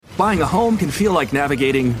Buying a home can feel like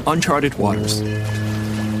navigating uncharted waters.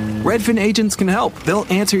 Redfin agents can help. They'll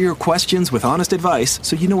answer your questions with honest advice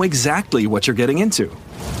so you know exactly what you're getting into.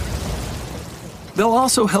 They'll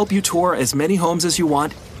also help you tour as many homes as you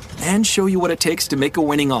want and show you what it takes to make a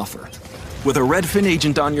winning offer. With a Redfin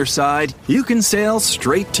agent on your side, you can sail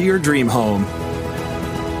straight to your dream home.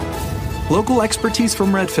 Local expertise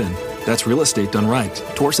from Redfin. That's real estate done right.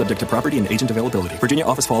 Tour subject to property and agent availability. Virginia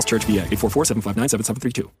Office Falls Church, VA,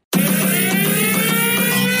 844-759-7732. I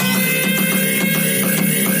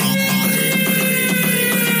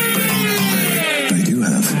do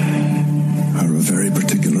have a very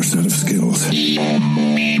particular set of skills. This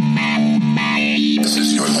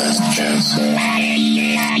is your last chance.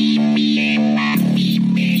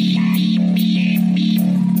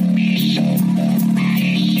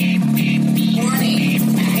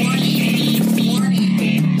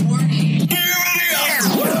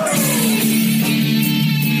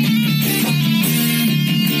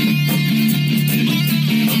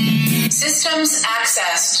 Systems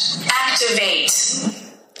accessed. Activate.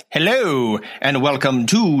 Hello, and welcome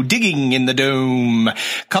to Digging in the Dome.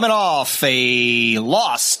 Coming off a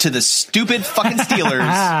loss to the stupid fucking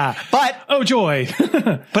Steelers. But oh joy.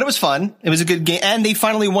 But it was fun. It was a good game. And they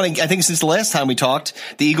finally won. I think since the last time we talked,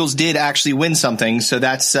 the Eagles did actually win something. So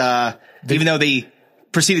that's, even though they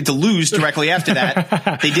proceeded to lose directly after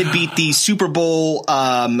that, they did beat the Super Bowl,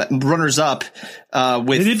 runners up,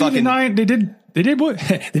 with They did beat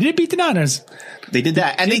the Niners. They did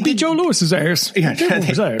that. And they beat Joe Lewis's ass. Yeah,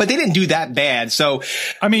 but they didn't do that bad. So,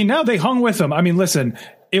 I mean, now they hung with them. I mean, listen,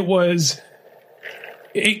 it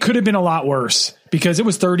could have been a lot worse because it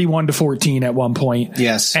was 31-14 at one point.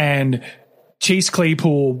 Yes. And Chase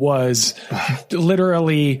Claypool was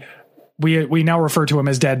literally, we now refer to him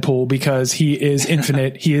as Deadpool because he is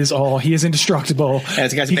infinite. He is indestructible.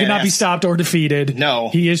 He cannot be stopped or defeated. No.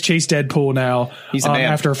 He is Chase Deadpool now. He's a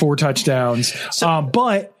man. After 4 touchdowns.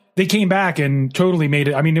 But they came back and totally made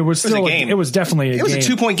it. I mean, it was still a game. It was definitely a game. It was a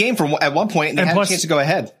 2-point game at one point, and they had a chance to go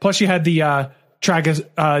ahead. Plus, you had the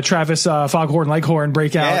Travis Foghorn Leghorn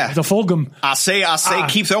break out the Fulgham. I say,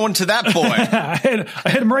 keep throwing to that boy. I hit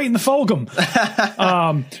him right in the Fulgham.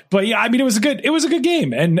 But yeah, I mean, it was a good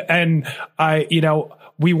game, and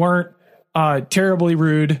we weren't terribly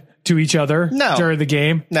rude to each other during the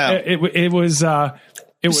game. No, it was.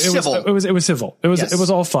 It was civil. It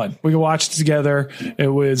was all fun. We watched together. It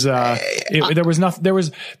was there was nothing. There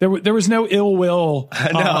was no ill will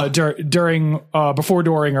during before,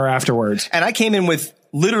 during, or afterwards. And I came in with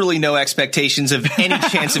literally no expectations of any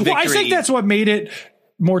chance of victory. Well, I think that's what made it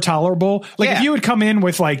more tolerable. Like if you would come in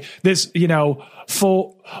with like this,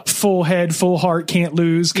 full head, full heart, can't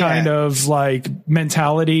lose kind of like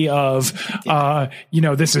mentality of,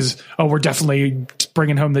 this is, we're definitely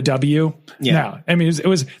bringing home the W. Yeah. No, I mean, it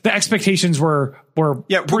was the expectations were we're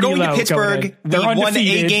going to Pittsburgh. We won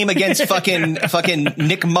a game against fucking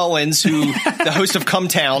Nick Mullins, the host of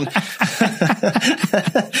Cumtown.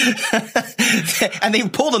 And they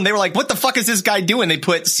pulled him. They were like, what the fuck is this guy doing? They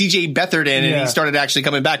put CJ Beathard in and he started actually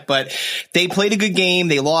coming back, but they played a good game.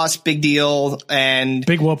 They lost, big deal. And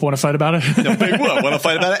Big Whoop want to fight about it. No, Big Whoop want to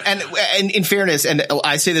fight about it. And in fairness, and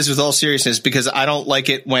I say this with all seriousness because I don't like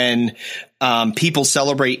it when people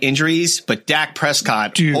celebrate injuries, but Dak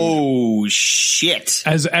Prescott, dude, oh shit.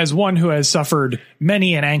 As one who has suffered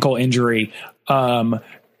many an ankle injury,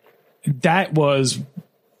 that was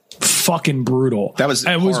fucking brutal.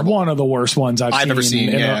 It was one of the worst ones I've ever seen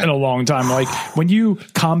in a long time. Like when you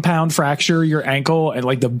compound fracture your ankle and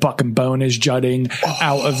like the fucking bone is jutting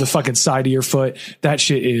out of the fucking side of your foot, that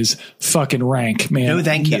shit is fucking rank, man. No,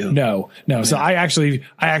 thank you. No. Yeah. So I actually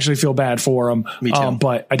feel bad for them. Me too.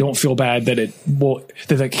 But I don't feel bad that that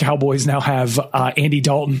the Cowboys now have Andy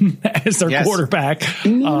Dalton as their quarterback.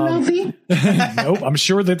 Nope. I'm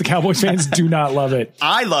sure that the Cowboys fans do not love it.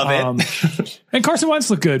 I love it. And Carson Wentz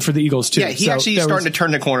looked good for the Eagles too. Yeah, he actually starting to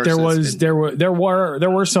turn the corner. There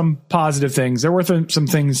were some positive things. There were some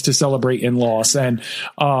things to celebrate in loss, and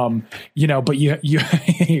but you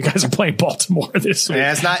guys are playing Baltimore this week.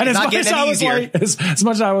 Yeah, it's not getting any easier. As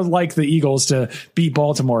much as I would like the Eagles to beat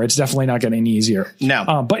Baltimore, it's definitely not getting any easier.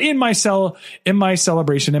 No, but in my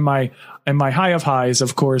celebration, in my high of highs,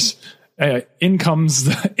 of course. In come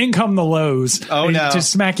the lows. Oh no! To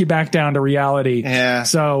smack you back down to reality. Yeah.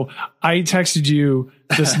 So I texted you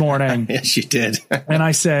this morning. Yes, you did. And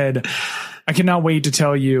I said, I cannot wait to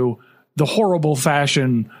tell you the horrible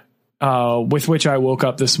fashion with which I woke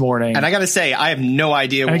up this morning. And I got to say, I have no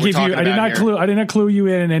idea what we're talking about here. I did not clue you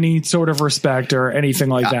in any sort of respect or anything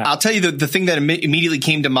like that. I'll tell you the thing that immediately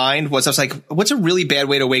came to mind was I was like, what's a really bad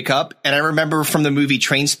way to wake up? And I remember from the movie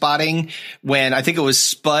Trainspotting when I think it was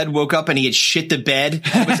Spud woke up and he had shit the bed.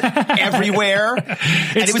 It was everywhere. And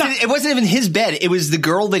it wasn't even his bed. It was the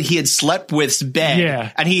girl that he had slept with's bed.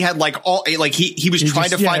 Yeah. And he had he was trying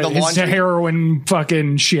to find the laundry. Heroin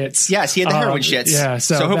fucking shits. Yes, he had the heroin shits. Yeah.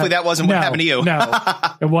 So hopefully that wasn't what happened to you. No,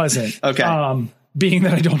 it wasn't. Okay. Being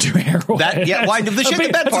that I don't do heroin. Why the shit the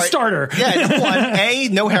bed part? That's a starter. Yeah, number one, A,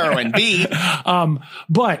 no heroin. B.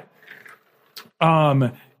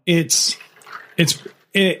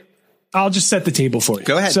 I'll just set the table for you.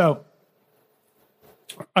 Go ahead. So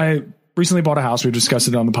I recently bought a house. We discussed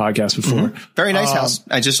it on the podcast before. Mm-hmm. Very nice house.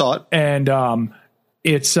 I just saw it. And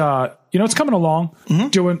it's it's coming along,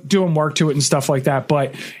 doing work to it and stuff like that.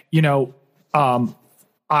 But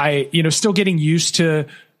I still getting used to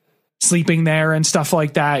sleeping there and stuff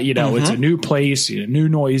like that. It's a new place, new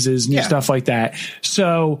noises, new stuff like that.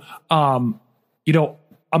 So, I'm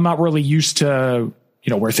not really used to,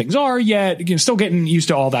 where things are yet. Still getting used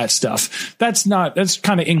to all that stuff. That's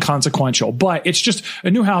kind of inconsequential, but it's just a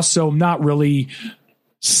new house. So I'm not really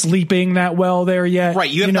sleeping that well there yet.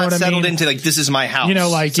 Right. You have not settled into this is my house.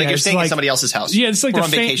 It's like you're staying in somebody else's house. Yeah. It's like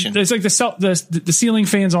on vacation. It's like the ceiling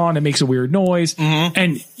fan's on. It makes a weird noise. Mm-hmm.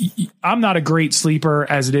 And I'm not a great sleeper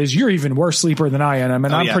as it is. You're even worse sleeper than I am.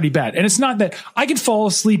 And I'm pretty bad. And it's not that I can fall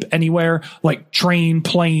asleep anywhere, like train,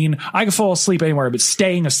 plane. I can fall asleep anywhere, but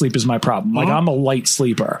staying asleep is my problem. Like I'm a light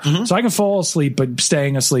sleeper. Mm-hmm. So I can fall asleep, but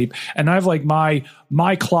staying asleep. And I have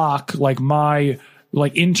my clock, my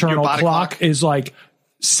internal clock is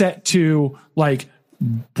set to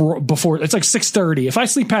before it's 6:30. If I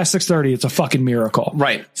sleep past 6:30, it's a fucking miracle.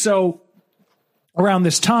 Right. So around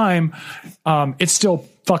this time, it's still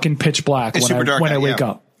fucking pitch black when I wake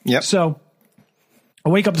up. Yep. So I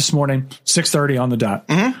wake up this morning, 6:30 on the dot.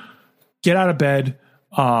 Mm-hmm. Get out of bed.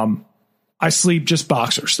 I sleep just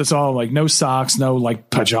boxers. That's all. No socks, no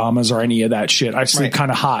pajamas or any of that shit. I sleep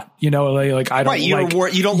kind of hot. I don't.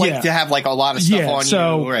 Right. You don't like to have a lot of stuff on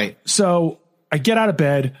you. Right. So I get out of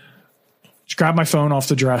bed, just grab my phone off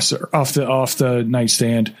the dresser, off the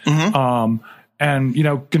nightstand. Mm-hmm. And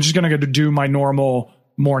just going to go do my normal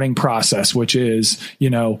morning process, which is,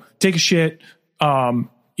 take a shit, look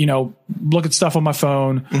at stuff on my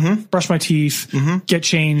phone, brush my teeth, get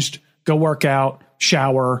changed, go work out,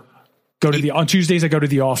 shower, on Tuesdays I go to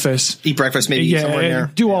the office, eat breakfast, maybe eat somewhere in there.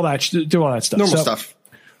 Do all that stuff. Normal stuff.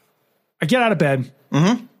 I get out of bed.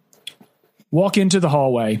 Mm-hmm. Walk into the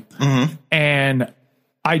hallway and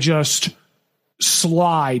I just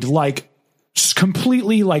slide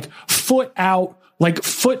completely foot out,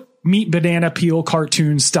 foot meet banana peel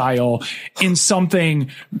cartoon style in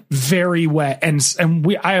something very wet. And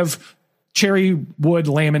I have cherry wood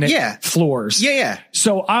laminate floors. Yeah.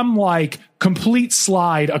 So I'm complete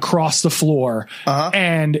slide across the floor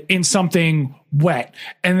and in something wet.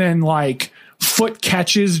 And then foot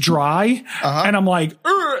catches dry and I'm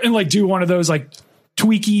and do one of those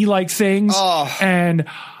tweaky things. Oh. And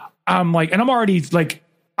I'm and I'm already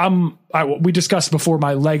we discussed before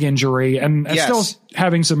my leg injury and I'm still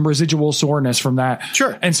having some residual soreness from that.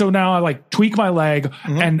 Sure. And so now I tweak my leg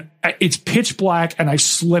and it's pitch black and I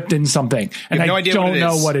slipped in something and I don't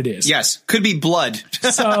know what it is. Yes. Could be blood.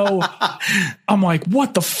 So I'm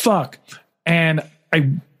what the fuck? And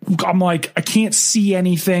I'm I can't see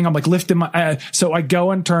anything. I'm lifting my, so I go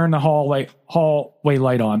and turn the hallway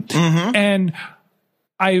light on and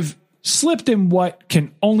I've slipped in what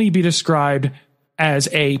can only be described as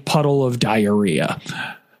a puddle of diarrhea.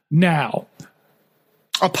 Now,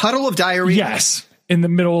 a puddle of diarrhea? Yes. In the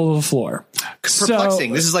middle of the floor.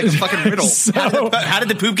 Perplexing. This is a fucking riddle. How did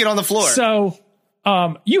the poop get on the floor? So,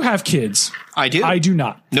 you have kids. I do. I do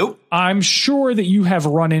not. Nope. I'm sure that you have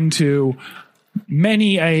run into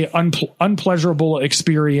many unpleasurable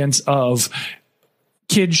experience of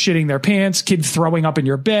kids shitting their pants, kid throwing up in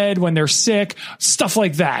your bed when they're sick, stuff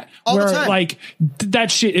like that. All the time.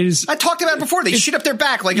 That shit is... I talked about it before. They shit up their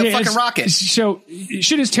back like a fucking rocket. So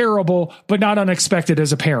shit is terrible, but not unexpected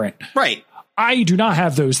as a parent. Right. I do not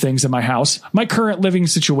have those things in my house. My current living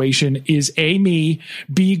situation is A, me,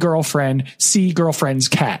 B, girlfriend, C, girlfriend's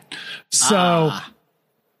cat. So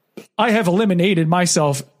I have eliminated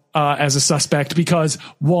myself as a suspect because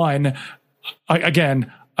one,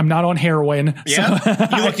 again, I'm not on heroin. Yeah.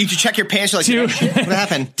 So you check your pants. You're shit, what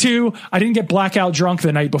happened? Two, I didn't get blackout drunk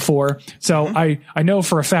the night before. So I know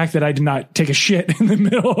for a fact that I did not take a shit in the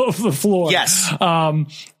middle of the floor. Yes.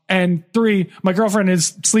 And 3, my girlfriend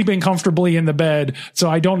is sleeping comfortably in the bed, so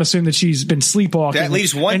I don't assume that she's been sleepwalking. That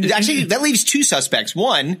leaves one. That leaves 2 suspects.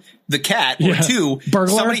 1, the cat, or 2,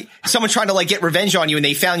 burglar. Someone trying to like get revenge on you, and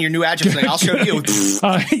they found your new address. Like, I'll show you.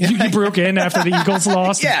 You broke in after the Eagles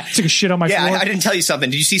lost. Yeah, took a shit on my floor. I didn't tell you something.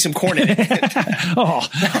 Did you see some corn in it?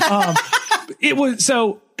 It was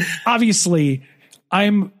so obviously.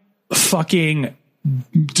 I'm fucking.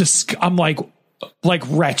 I'm like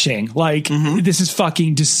retching. Like this is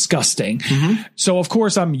fucking disgusting. So of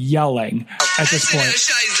course I'm yelling at this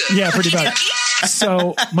point. Yeah, pretty much.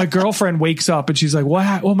 So my girlfriend wakes up and she's like,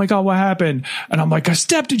 "What? Oh my God, what happened?" And I'm like, "I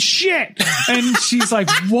stepped in shit." And she's like,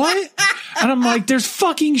 "What?" And I'm like, "There's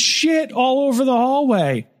fucking shit all over the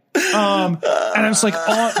hallway." And I'm just like,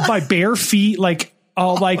 my bare feet, like,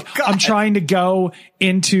 I'm trying to go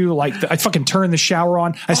into I fucking turn the shower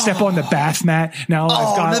on. I step on the bath mat. Now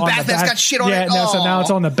I've got the bath mat's got shit on it. Yeah, so now it's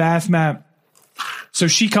on the bath mat. So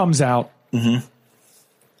she comes out.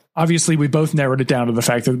 Obviously, we both narrowed it down to the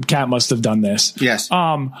fact that the cat must have done this. Yes.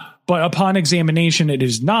 But upon examination, it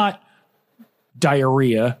is not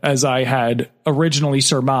diarrhea as I had originally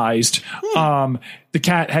surmised. The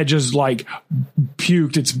cat had just like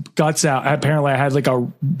puked its guts out. Apparently I had like a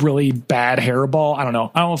really bad hairball. I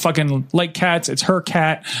don't fucking like cats. It's her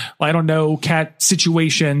cat. I don't know cat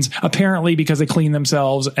situations. Apparently because they clean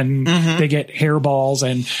themselves and they get hairballs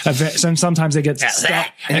and sometimes they get stuck.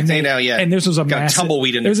 And and this was a massive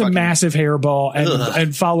tumbleweed in there was a massive hairball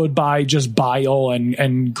and followed by just bile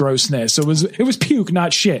and grossness. So it was puke,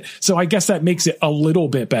 not shit. So I guess that makes it a little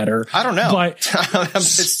bit better. I don't know. But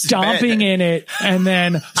stomping in it and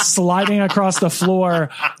then sliding across the floor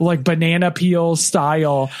like banana peel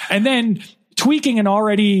style and then tweaking an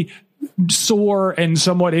already sore and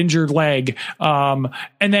somewhat injured leg. And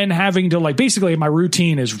then having to like, basically my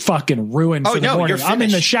routine is fucking ruined for the morning. I'm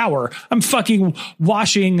in the shower. I'm fucking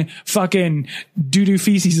washing fucking doo-doo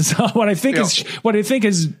feces. What I think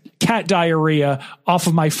is cat diarrhea off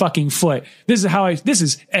of my fucking foot. This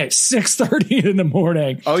is at 6:30 in the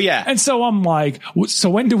morning. Oh yeah. And so I'm like,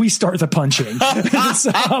 so when do we start the punching?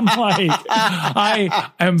 So I'm like,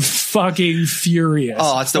 I am fucking furious.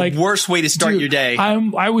 Oh, it's the worst way to start your day.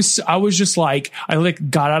 I was just like, I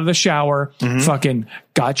got out of the shower, fucking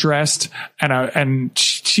got dressed, and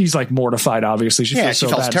she's like mortified. Obviously, she feels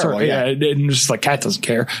so bad. Terrible, and just like cat doesn't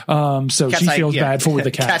care. So Cat's she feels bad for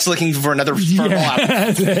the cat. Cat's looking for another fertile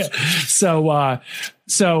outlet. So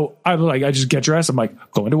I just get dressed. I'm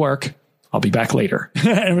like, going to work. I'll be back later.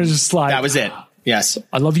 And it was just like, that was it. Yes.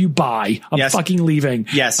 I love you. Bye. I'm fucking leaving.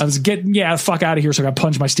 Yes. I was getting, fuck out of here. So I got to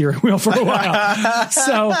punch my steering wheel for a while.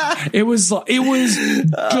 So it was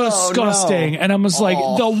disgusting. No. And I was like,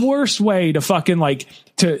 the worst way to fucking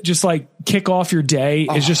to just kick off your day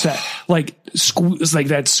is just that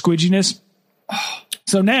that squidginess.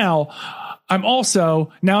 So now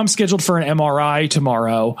I'm scheduled for an MRI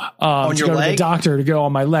tomorrow to go to the doctor to go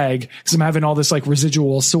on my leg because I'm having all this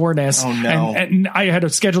residual soreness. Oh no! And I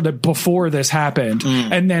had scheduled it before this happened,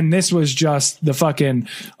 and then this was just the fucking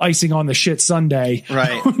icing on the shit sundae.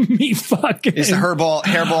 Right? Me fucking. It's the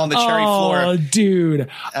hairball on the cherry floor. Oh, dude!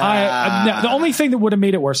 The only thing that would have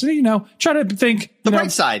made it worse, try to think the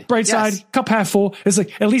bright side. Bright side, cup half full. It's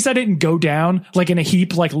like at least I didn't go down in a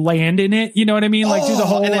heap, land in it. You know what I mean? Do the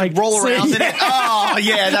whole and then roll around. Oh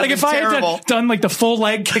yeah, that's if terrible. I had done the full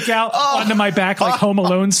leg kick out onto my back Home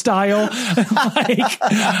Alone style,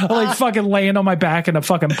 fucking laying on my back in a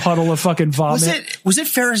fucking puddle of fucking vomit. Was it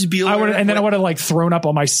Ferris Bueller? I would have thrown up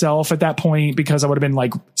on myself at that point because I would have been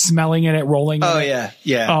smelling in it, rolling. Oh in it.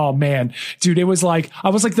 Yeah. Oh man, dude, it was I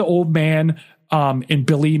was the old man. In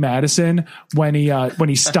Billy Madison when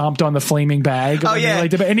he stomped on the flaming bag. Oh yeah.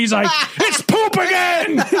 And he's like, it's poop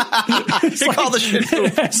again. They call the shit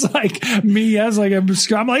poop. It's me as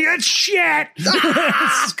I'm like, it's shit.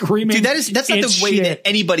 Screaming. Dude, that's not the way shit. That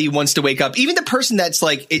anybody wants to wake up. Even the person that's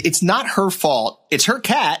it's not her fault. It's her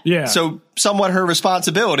cat. Yeah. So somewhat her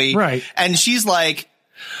responsibility. Right. And she's like,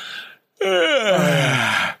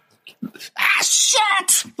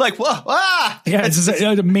 shit! Yeah, it's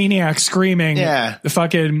a maniac screaming. Yeah,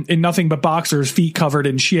 fucking in nothing but boxers, feet covered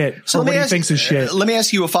in shit. So what he thinks is shit. Let me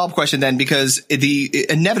ask you a follow-up question then, because the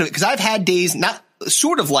inevitable. Because I've had days not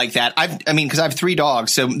sort of like that. Because I have 3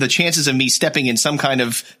 dogs, so the chances of me stepping in some kind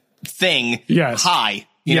of thing, high.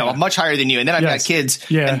 Much higher than you. And then I've got kids,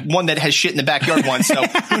 and one that has shit in the backyard once. So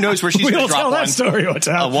who knows where she's going to drop one. That story.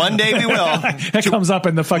 One day we will. That comes up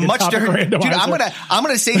in the fucking topic randomizer. Dude, I'm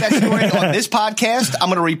gonna say that story on this podcast. I'm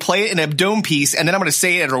gonna replay it in a dome piece, and then I'm gonna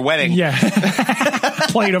say it at her wedding. Yeah.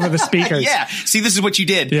 play it over the speakers. Yeah. See, this is what you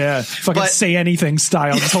did. Yeah. Fucking Say Anything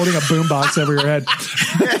style. Just holding a boombox over your head.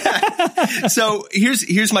 So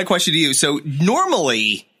here's my question to you. So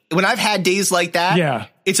normally when I've had days like that,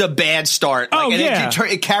 it's a bad start.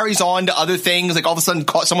 It carries on to other things. Like all of a sudden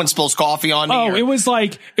someone spills coffee on me. Oh, it was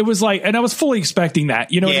like, and I was fully expecting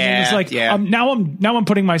that. You know what I mean? It's like, now I'm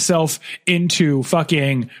putting myself into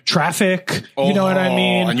fucking traffic. You know what I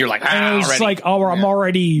mean? And you're like, and it's like, I'm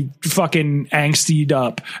already fucking angstied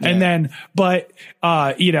up. And then, and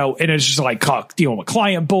it's just like dealing with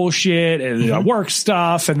client bullshit and work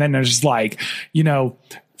stuff. And then there's just like,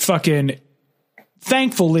 fucking,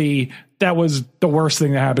 thankfully, that was the worst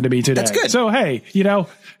thing that happened to me today. That's good. So, hey, you're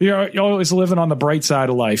always living on the bright side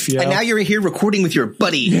of life. And now you're here recording with your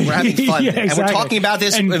buddy. And we're having fun. Exactly. And we're talking about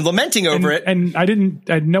this and lamenting over it. And I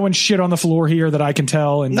had no one shit on the floor here that I can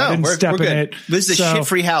tell. And I didn't step in it. This is a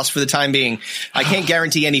shit-free house for the time being. I can't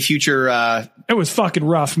guarantee any future. It was fucking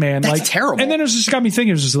rough, man. That's terrible. And then it just got me thinking,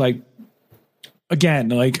 it was just like, again,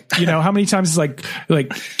 like, how many times is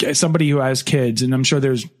like somebody who has kids, and I'm sure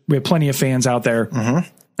we have plenty of fans out there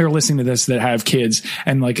who are listening to this that have kids,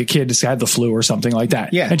 and like a kid just had the flu or something like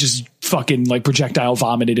that. Yeah. And just fucking like projectile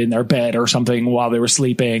vomited in their bed or something while they were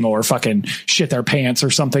sleeping, or fucking shit their pants or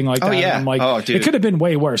something like that. Oh, yeah. I'm like, it could have been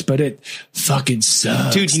way worse, but it fucking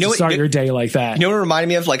sucks. Dude, to start your day like that. You know what it reminded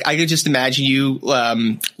me of? Like, I could just imagine you,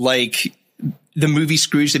 like, the movie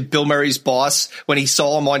Scrooge, that Bill Murray's boss, when he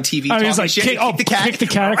saw him on TV, he's like, kick the cat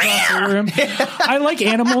across the room. I like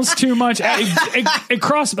animals too much. It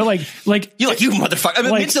crossed, but like you motherfucker. I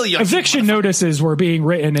mean, eviction notices were being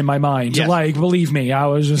written in my mind. Yes. Like, believe me, I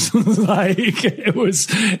was just like, it was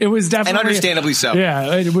definitely, and understandably so.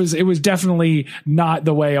 Yeah, it was definitely not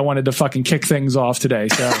the way I wanted to fucking kick things off today.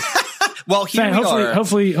 So. Well,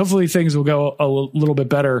 hopefully things will go a little bit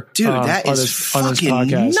better. Dude, that is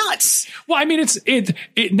fucking nuts. Well, I mean,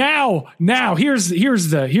 now here's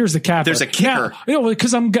the cap. There's a kicker.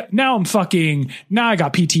 Because I'm now I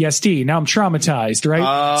got PTSD. Now I'm traumatized, right?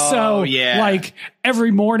 Oh, so like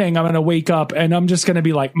every morning I'm going to wake up and I'm just going to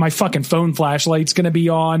be like, my fucking phone flashlight's going to be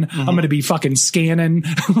on. I'm going to be fucking scanning.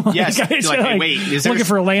 Yes. Looking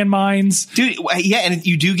for landmines. Dude. Yeah. And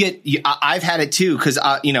you do I've had it too. Cause,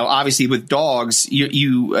 obviously with dogs,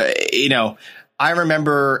 I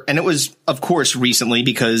remember, and it was, of course, recently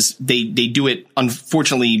because they do it,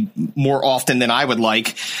 unfortunately, more often than I would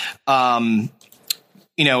like. And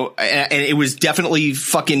it was definitely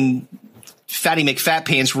fucking Fatty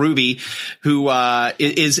McFatpants Ruby, who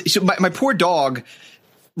my poor dog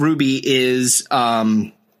Ruby is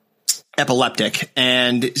epileptic,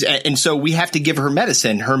 and so we have to give her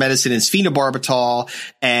medicine. Her medicine is phenobarbital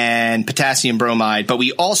and potassium bromide, but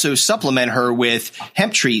we also supplement her with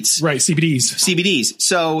hemp treats, right? CBDs.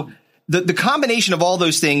 So the combination of all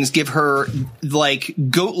those things give her like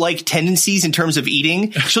goat-like tendencies in terms of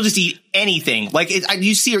eating. She'll just eat anything. Like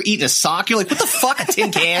you see her eating a sock, you're like, what the fuck, a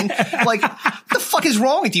tin can? Like, what the fuck is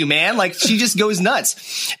wrong with you, man? Like, she just goes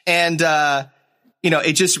nuts. And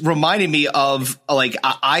it just reminded me of like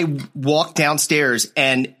I walked downstairs,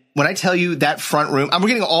 and when I tell you that front room, I'm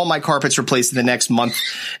getting all my carpets replaced in the next month,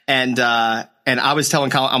 and I was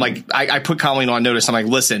telling Colin, I'm like, I put Colleen on notice. I'm like,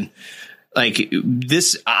 listen, like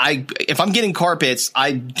if I'm getting carpets,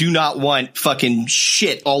 I do not want fucking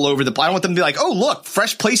shit all over the place. I don't want them to be like, oh, look,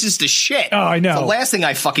 fresh places to shit. Oh, I know. It's the last thing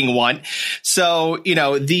I fucking want. So,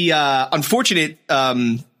 the unfortunate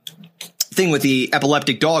thing with the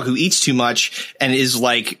epileptic dog who eats too much and is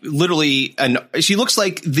like literally she looks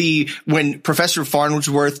like when Professor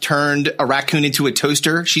Farnsworth turned a raccoon into a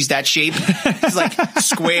toaster. She's that shape. She's like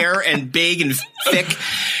square and big and thick.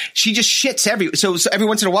 She just shits so every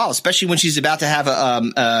once in a while, especially when she's about to have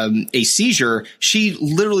a seizure, she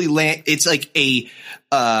literally it's like a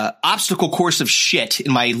obstacle course of shit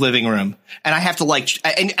in my living room. And I have to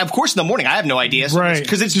and of course in the morning I have no idea. Right.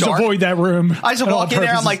 Cause it's just dark. Avoid that room. I just walk in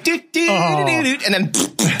there. I'm like, and then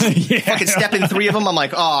fucking step in 3 of them. I'm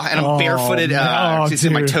like, and I'm barefooted. It's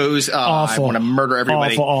in my toes. Awful. I want to murder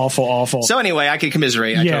everybody. Awful. So anyway, I can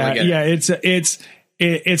commiserate. I totally get it.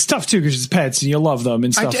 It's tough too because it's pets and you love them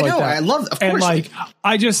and stuff like that. I love, of course. And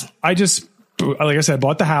I just, like I said,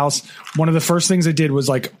 bought the house. One of the first things I did was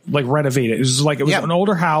like renovate it. It was an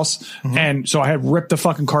older house. And so I had ripped the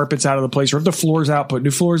fucking carpets out of the place, ripped the floors out, put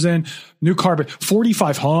new floors in, new carpet,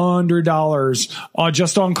 $4,500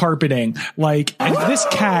 just on carpeting. Like, and this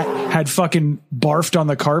cat had fucking barfed on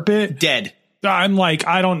the carpet. Dead. I'm like,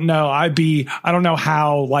 I don't know. I don't know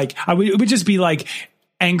how, like, it would just be like,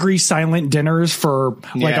 angry silent dinners for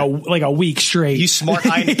like a week straight. You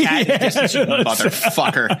smart-eyed cat,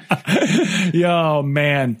 motherfucker. Yo,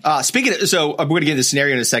 man. Speaking of, so we're going to get into the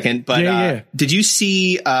scenario in a second, but did you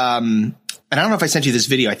see, and I don't know if I sent you this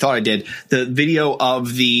video. I thought I did. The video of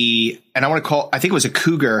and I think it was a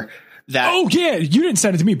cougar. You didn't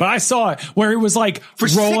send it to me, but I saw it where it was like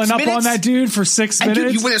rolling up on that dude for 6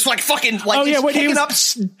 minutes. Dude, it's like fucking like picking up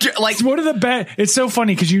like one of the best. It's so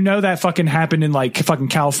funny because that fucking happened in like fucking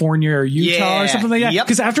California or Utah or something like that.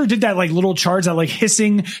 Because after it did that like little charge, that like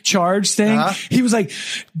hissing charge thing, he was like,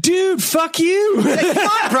 "Dude, fuck you!" Like, come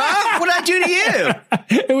on, bro. What did I do to you?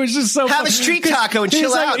 It was just so have a street taco and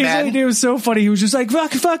chill out, man. It was so funny. He was just like,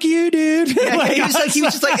 "Fuck you, dude." Yeah, like, he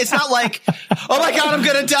was just like, it's not like, "Oh my god, I'm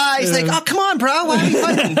gonna die." He's like, "Oh, come on, bro. Why are you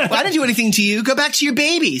fighting? Well, I didn't do anything to you. Go back to your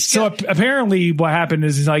babies." So apparently what happened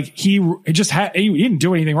is like he didn't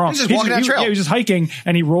do anything wrong. He was just walking down the trail. He was just hiking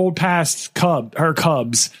and he rolled past her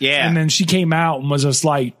cubs. Yeah. And then she came out and was just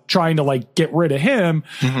like trying to like get rid of him.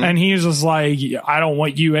 Mm-hmm. And he was just like, "I don't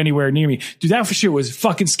want you anywhere near me." Dude, that shit was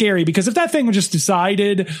fucking scary because if that thing would just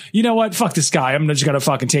decided, you know what? Fuck this guy. I'm just going to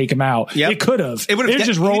fucking take him out. Yep. It could have. It would have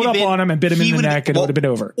just rolled up on him and bit him in the neck and it would have been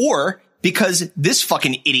over. Or because this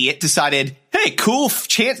fucking idiot decided, hey, cool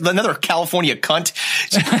chance, another California cunt,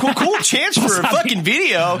 cool chance for a fucking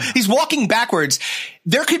video. He's walking backwards.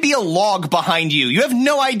 There could be a log behind you. You have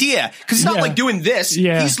no idea because he's not like doing this.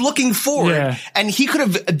 Yeah. He's looking forward, and he could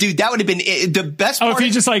have. Dude, that would have been the best part. If he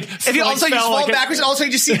just like, if you all of a sudden you fall backwards, and all of a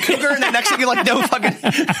sudden you just see a cougar, and then next thing you're like, no fucking.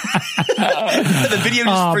 The video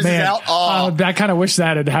just freezes out. Oh, I kind of wish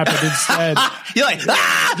that had happened instead. You're like, bro,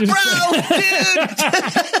 dude.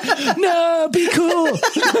 No, be cool.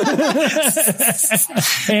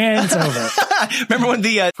 And it's over. Remember when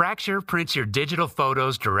the Fracture prints your digital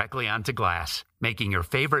photos directly onto glass, making your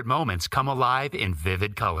favorite moments come alive in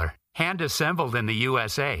vivid color. Hand assembled in the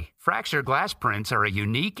USA, Fracture glass prints are a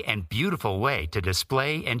unique and beautiful way to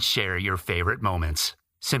display and share your favorite moments.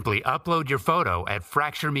 Simply upload your photo at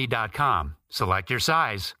FractureMe.com, select your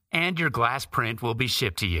size, and your glass print will be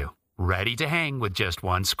shipped to you, ready to hang with just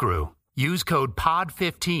one screw. Use code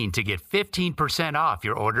POD15 to get 15% off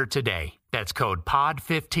your order today. That's code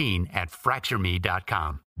POD15 at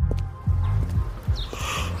FractureMe.com.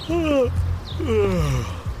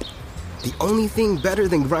 The only thing better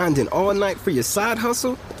than grinding all night for your side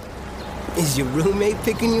hustle is your roommate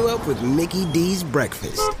picking you up with Mickey D's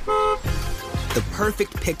breakfast. The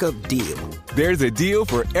perfect pickup deal. There's a deal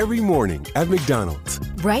for every morning at McDonald's.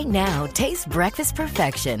 Right now, taste breakfast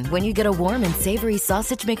perfection when you get a warm and savory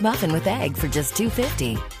sausage McMuffin with egg for just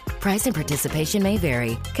 $2.50. Price and participation may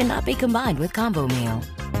vary. Cannot be combined with combo meal.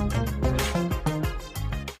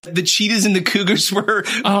 The cheetahs and the cougars were,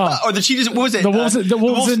 or the cheetahs. What was it? The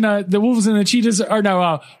wolves and the cheetahs are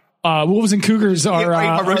no. Wolves and cougars are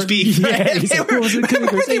roast beef. Wolves and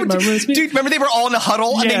cougars ate my roast beef. Dude, remember they were all in a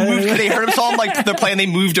huddle and they moved. They heard them all like they're playing. They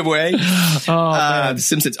moved away. The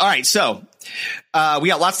Simpsons. All right, so we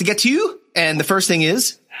got lots to get to, and the first thing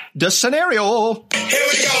is the scenario. Here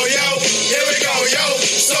we go, yo. Here we go, yo.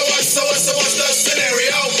 So what's the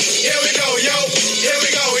scenario? Here we go, yo. Here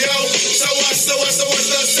we go, yo. So what's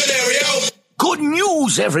the scenario? Good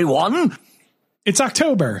news, everyone. It's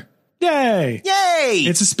October. Yay! Yay!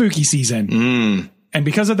 It's a spooky season. And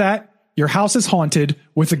because of that, your house is haunted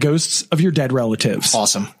with the ghosts of your dead relatives.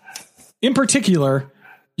 Awesome. In particular,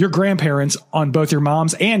 your grandparents on both your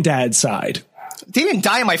mom's and dad's side. They didn't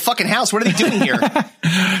die in my fucking house. What are they doing here?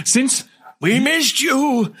 Since we missed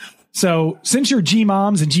you. So since your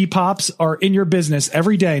G-moms and G-pops are in your business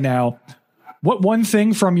every day now, what one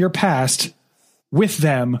thing from your past with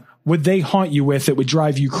them would they haunt you with that would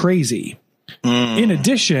drive you crazy? In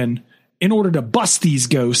addition, in order to bust these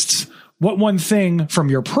ghosts, what one thing from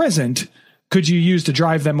your present could you use to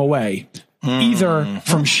drive them away? Either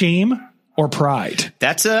from shame or pride.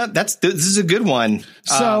 This is a good one.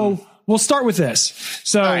 So we'll start with this.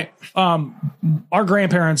 So, right. Our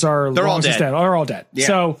grandparents are all dead. They're all dead. Yeah.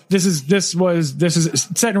 So this is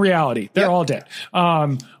set in reality. They're all dead.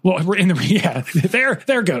 We're in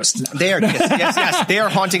they're ghosts. They are yes. They are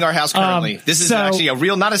haunting our house currently. This is actually a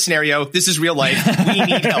real, not a scenario. This is real life. We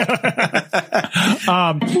need help.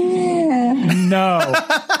 No,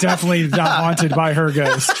 definitely not haunted by her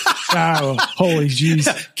ghost. Oh, holy jeez.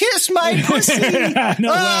 Kiss my pussy.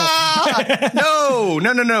 No.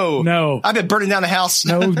 I've been burning down the house.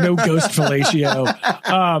 No ghost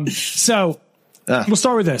fellatio. So we'll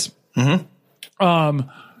start with this. Mm-hmm.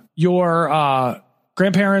 Your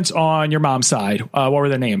grandparents on your mom's side, what were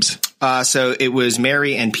their names? So it was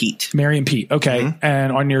Mary and Pete. Mary and Pete. Okay. Mm-hmm.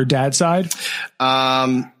 And on your dad's side?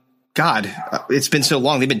 God, it's been so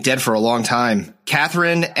long. They've been dead for a long time.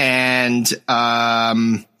 Catherine and,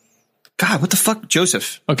 God, what the fuck?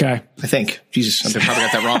 Joseph. Okay. I think. Jesus, I probably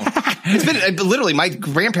got that wrong. It's been literally, my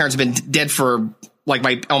grandparents have been dead for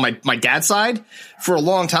like on my dad's side for a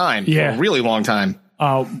long time. Yeah. For a really long time.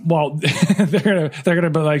 Well, they're gonna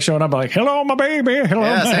be like showing up like, hello, my baby. Hello.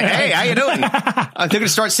 Yeah, like, hey, how you doing? They're gonna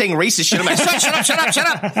start saying racist shit. I'm like, shut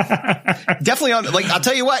up. Definitely on, like, I'll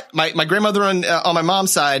tell you what, my grandmother on my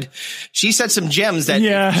mom's side, she said some gems that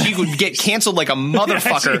she would get canceled like a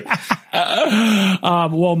motherfucker.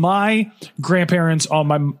 Well, my grandparents on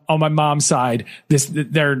my mom's side,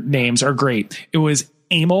 their names are great. It was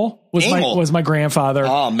Emil was my grandfather.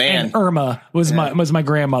 Oh man. And Irma was my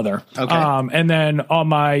grandmother. Okay. And then on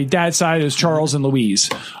my dad's side is Charles and Louise.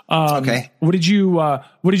 Okay. What did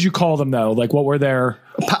you call them though? Like what were their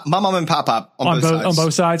my mom and pop on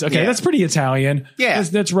both sides? Okay. Yeah. That's pretty Italian. Yeah.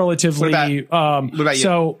 That's relatively, what about you?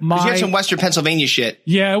 So you had some Western Pennsylvania shit.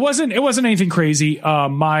 Yeah. It wasn't anything crazy.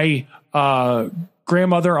 My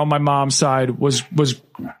grandmother on my mom's side was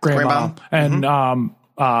grandma. And,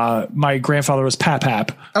 my grandfather was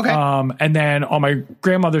Pap. Okay. And then on my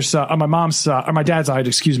grandmother's side, on my mom's side, or my dad's side,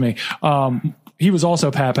 excuse me, he was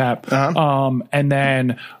also Pap. And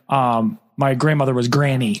then, my grandmother was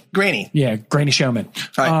Granny. Yeah. Granny Showman.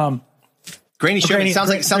 Right. Granny Showman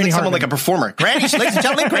sounds like someone like a performer. Granny, ladies and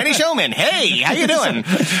gentlemen, Granny Showman. Hey, how you doing?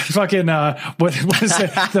 Fucking what is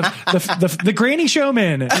it? The Granny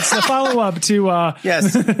Showman. It's the follow up to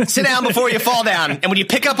yes. Sit down before you fall down, and when you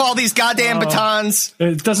pick up all these goddamn batons,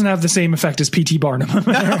 it doesn't have the same effect as P.T. Barnum.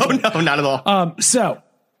 No, not at all.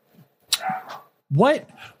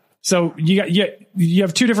 So you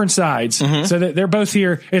have two different sides. Mm-hmm. So they're both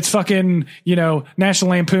here. It's fucking,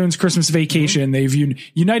 National Lampoon's Christmas Vacation. They've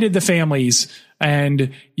united the families,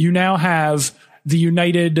 and you now have the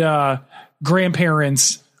united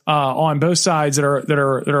grandparents on both sides that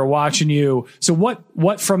are watching you. So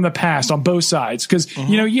what from the past on both sides? Because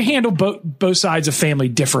you handle both sides of family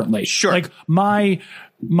differently. Sure. Like my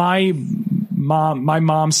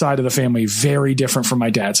mom's side of the family, very different from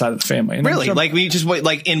my dad's side of the family. And really? Like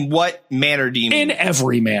in what manner do you mean? In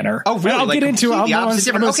every manner. Oh, really? I'll get into it.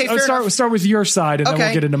 I'll start with your side, and then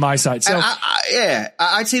we'll get into my side. So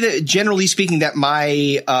I'd say that generally speaking, that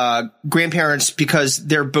my grandparents, because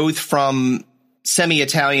they're both from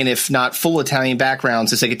semi-Italian, if not full Italian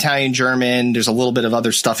backgrounds. It's like Italian, German. There's a little bit of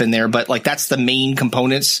other stuff in there, but like that's the main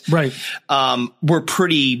components. Right. Were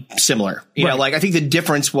pretty similar. You know, like I think the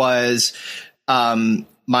difference was, my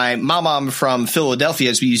mom from Philadelphia,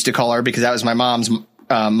 as we used to call her, because that was my mom's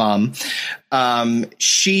mom.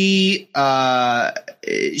 She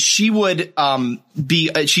would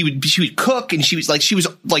cook, and she was like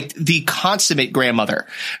the consummate grandmother,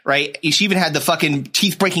 right? She even had the fucking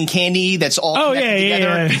teeth breaking candy that's all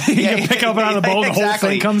together. Yeah. You pick up out of the bowl, the whole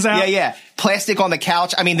thing comes out. Yeah. Plastic on the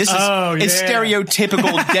couch. I mean, this is as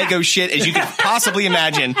stereotypical Dago shit as you could possibly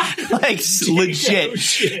imagine. Like legit.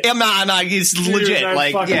 It's legit.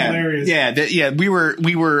 Like hilarious. We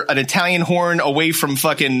were an Italian horn away from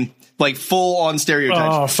fucking like full on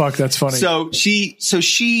stereotypes. Oh fuck, that's funny. So she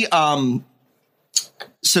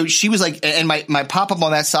was like, and my pop-up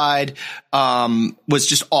on that side, was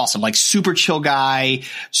just awesome. Like super chill guy,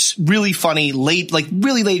 really funny,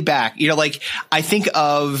 really laid back. Like I think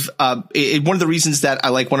of, one of the reasons that I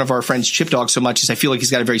like one of our friends, Chip Dog, so much is I feel like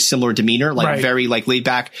he's got a very similar demeanor, very like laid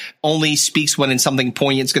back, only speaks when something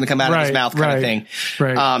poignant's going to come out of his mouth kind of thing.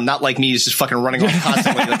 Right. Not like me, just fucking running off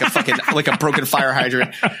constantly like a broken fire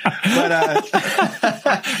hydrant. But,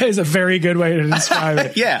 it's a very good way to describe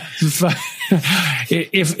it. Yeah.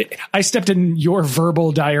 If I stepped in your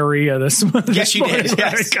verbal diarrhea this yes, you morning, did.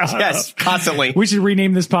 Yes, constantly. We should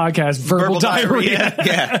rename this podcast "Verbal Diarrhea."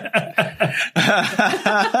 Yeah.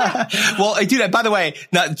 Well, dude. By the way,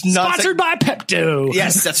 sponsored by Pepto.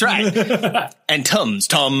 Yes, that's right. And Tums.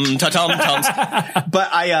 But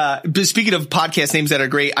speaking of podcast names that are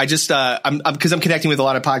great, I just because I'm connecting with a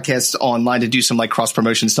lot of podcasts online to do some like cross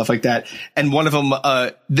promotion stuff like that, and one of them,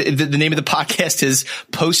 the name of the podcast is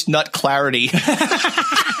Post Nut Clarity.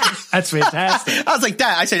 That's fantastic. I was like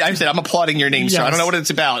that. I said, I'm applauding your name, sir. I don't know what it's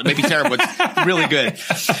about. It may be terrible. It's really good.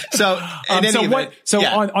 So, on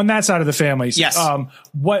that side of the families, yes.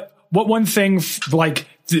 What one thing like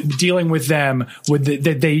dealing with them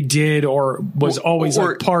that they did or was always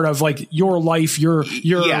like part of like your life, your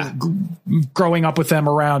growing up with them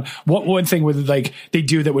around, what one thing would like they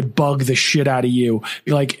do that would bug the shit out of you,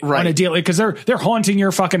 like on a daily, because they're haunting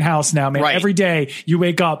your fucking house now, man. Every day you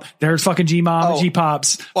wake up, there's fucking G-Mom and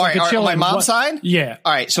G-Pops. All right, on my mom's side? Yeah.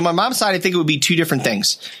 All right, so my mom's side, I think it would be two different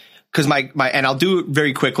things. because and I'll do it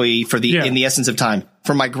very quickly in the essence of time.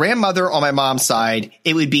 For my grandmother on my mom's side,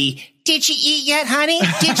 it would be, did you eat yet, honey?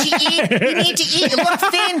 Did you eat? You need to eat. You look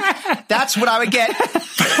thin. That's what I would get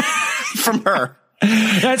from her.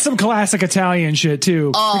 That's some classic Italian shit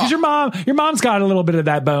too, because your mom's got a little bit of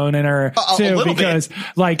that bone in her too. Because bit.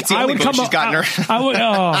 Like I would come, she's gotten her. I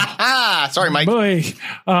would. Sorry, Mike. Boy,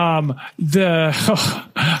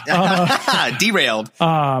 derailed.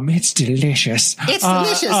 It's delicious. It's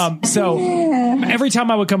delicious. So every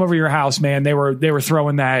time I would come over to your house, man, they were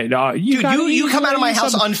throwing that. You come out of my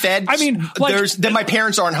house unfed. I mean, then my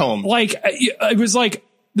parents aren't home. Like it was like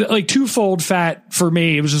twofold fat for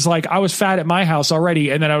me. It was just like I was fat at my house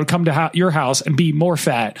already, and then I would come to your house and be more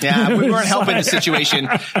fat. Yeah, we weren't helping the situation.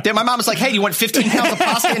 Then my mom was like, "Hey, do you want 15 pounds of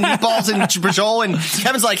pasta and meatballs and brajol?" And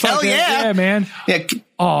Kevin's like, "Hell yeah, yeah, man." Yeah.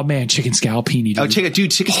 Oh man, chicken scallopini. Dude. Oh, chicken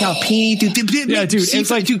scallopini, dude. Yeah, dude. It's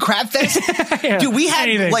like, dude, crab fest. Yeah, dude, we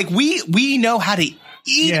had we know how to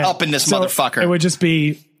eat up in this motherfucker. It would just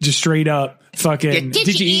be straight up fucking.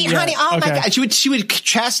 Did you eat, honey? Oh my god. She would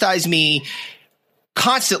chastise me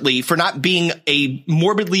constantly for not being a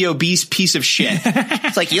morbidly obese piece of shit.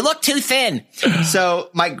 It's like, you look too thin. So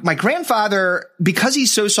my grandfather, because he's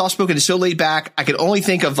so soft-spoken and so laid back, I could only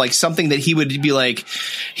think of like something that he would be like,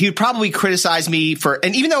 he would probably criticize me for,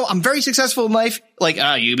 and even though I'm very successful in life, like,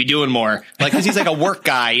 you could be doing more. Like, cause he's like a work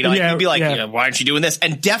guy, you know, he'd be like, why aren't you doing this?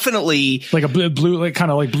 And definitely like a blue, like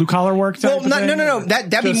kind of like blue collar work type. Well, no.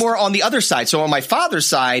 That'd be more on the other side. So on my father's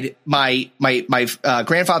side, my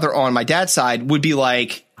grandfather on my dad's side would be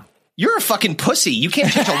like, you're a fucking pussy. You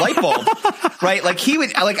can't change a light bulb. Right? Like he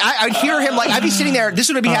would, like I'd hear him, like I'd be sitting there.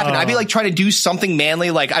 This would be happening. I'd be like trying to do something manly.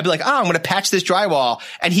 Like I'd be like, I'm going to patch this drywall.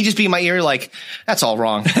 And he'd just be in my ear like, that's all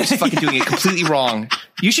wrong. You're just fucking doing it completely wrong.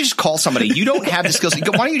 You should just call somebody. You don't have the skills.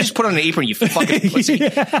 Why don't you just put on an apron, you fucking pussy?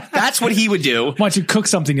 That's what he would do. Why don't you cook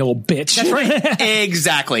something, you little bitch? That's right.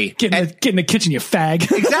 Exactly. Get in the kitchen, you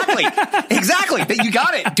fag. Exactly. You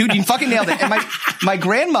got it. Dude, you fucking nailed it. And my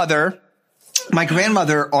grandmother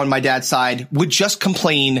on my dad's side would just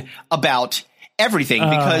complain about everything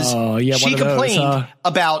because she complained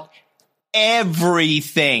about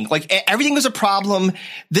everything. Like everything was a problem.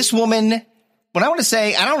 This woman, when I want to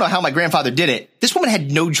say, I don't know how my grandfather did it. This woman had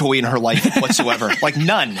no joy in her life whatsoever. Like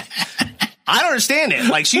none. I don't understand it.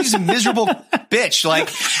 Like she's a miserable bitch. Like,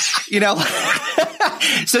 you know,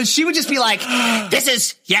 so she would just be like,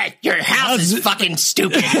 your house is fucking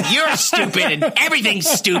stupid. You're stupid and everything's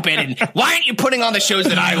stupid. And why aren't you putting on the shows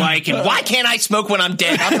that I like? And why can't I smoke when I'm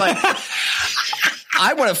dead? I'm like,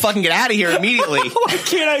 I want to fucking get out of here immediately. Why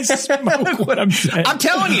can't I smoke when I'm dead? I'm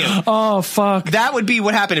telling you. Oh, fuck. That would be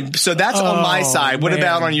what happened. So that's on my side. What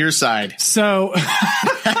about on your side? So,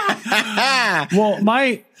 well,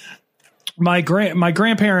 my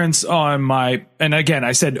grandparents on and again,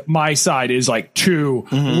 I said my side is like two,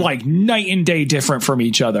 like night and day different from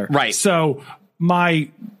each other. Right. So my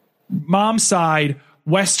mom's side,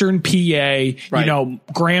 Western PA, you know,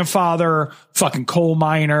 grandfather, fucking coal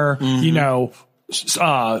miner, you know,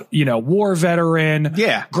 war veteran.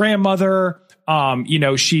 Yeah. Grandmother, you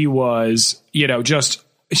know, she was, you know,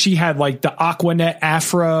 she had like the Aquanet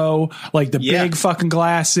afro, like the big fucking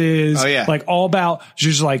glasses. Oh yeah. Like all about, she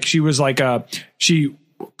was like she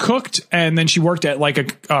cooked and then she worked at like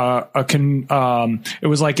it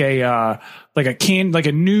was like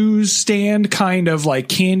a newsstand kind of like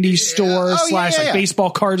candy store / like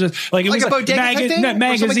baseball cards. Like it was a bodega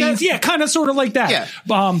magazines. Yeah. Kind of sort of like that. Yeah.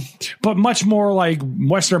 But much more like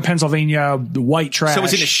Western Pennsylvania, white trash. So it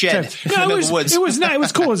was in a shed. No, it was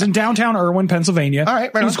cool. It was in downtown Irwin, Pennsylvania. All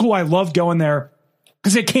right. It was cool. I loved going there.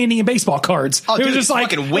 Because they had candy and baseball cards. Oh, it dude, was just like,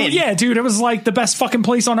 fucking win. Yeah, dude, it was like the best fucking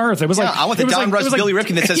place on earth. It was like, I want the Don Russ Billy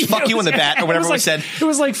Ripken that says "fuck you" on the bat or whatever we said. It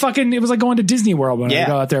was like fucking. It was like going to Disney World when I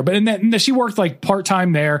go out there. But and then she worked like part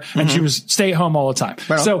time there, and she was stay at home all the time.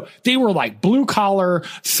 Right. So they were like blue collar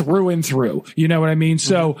through and through. You know what I mean?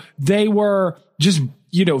 So they were just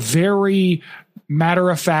very matter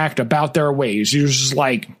of fact about their ways. You're just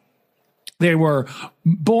like. They were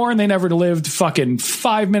born. They never lived fucking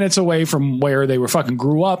 5 minutes away from where they were fucking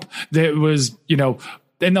grew up. That was,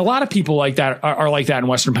 and a lot of people like that are like that in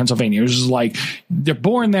Western Pennsylvania. It was just like they're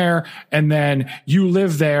born there and then you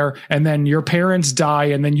live there and then your parents die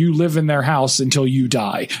and then you live in their house until you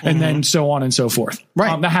die and then so on and so forth.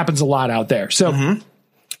 Right. That happens a lot out there. So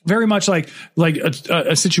very much like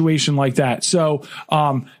a situation like that. So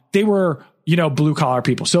they were, blue collar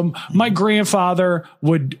people. So my grandfather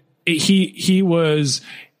would, he was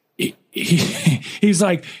he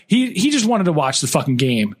just wanted to watch the fucking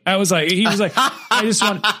game. He was like, I just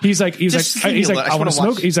want. He's like, I want to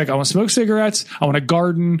smoke. He's like, I want to smoke cigarettes. I want to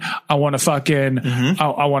garden. I want to fucking,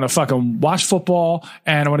 I want to fucking watch football,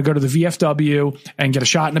 and I want to go to the VFW and get a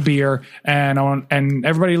shot and a beer, and and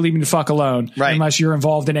everybody leave me the fuck alone, right? Unless you're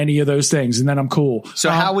involved in any of those things, and then I'm cool. So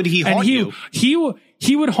how would he haunt you?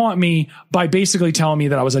 He would haunt me by basically telling me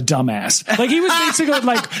that I was a dumbass. Like he was basically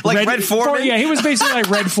like Red Foreman. Yeah, he was basically like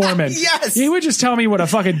Red Foreman. Yes, he would just tell me what a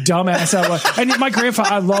fucking dumbass I was. And my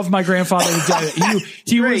grandfather, I love my grandfather to death.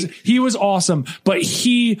 He was awesome, but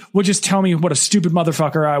he would just tell me what a stupid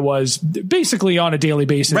motherfucker I was, basically on a daily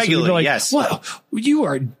basis. Regularly, like, yes. Well, you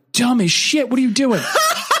are dumb as shit. What are you doing?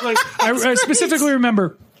 Like I specifically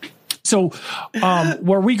remember. So,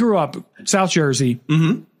 where we grew up, South Jersey.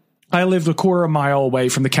 I lived a quarter of a mile away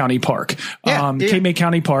from the county park, Cape May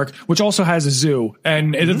County Park, which also has a zoo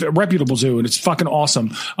and it's a reputable zoo, and it's fucking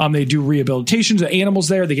awesome. They do rehabilitations of animals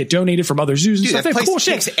there. They get donated from other zoos and stuff. They have cool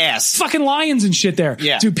shit. Fucking lions and shit there.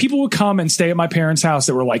 Yeah. Dude, people would come and stay at my parents' house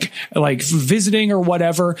that were like visiting or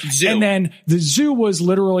whatever. Zoo. And then the zoo was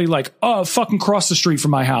literally like, fucking across the street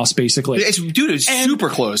from my house, basically. It's super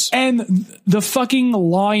close. And the fucking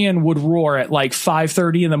lion would roar at like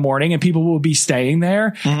 5:30 in the morning, and people would be staying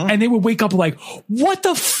there. And they would wake up like, what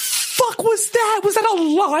the fuck was that? Was that a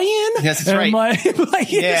lion? Yes, that's right.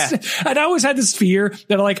 Yeah. And I always had this fear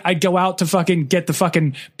that like I'd go out to fucking get the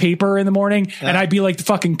fucking paper in the morning, and I'd be like the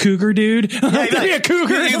fucking cougar dude. Yeah, be a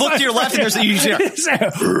cougar. You look to your left and there's a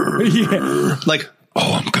like,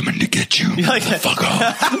 oh, I'm coming to get you. Like, fuck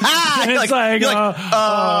off. It's man,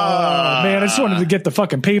 I just wanted to get the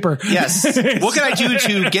fucking paper. Yes. What can I do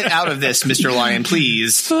to get out of this, Mr. Lion,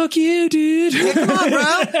 please? Fuck you, dude. Yeah, come on,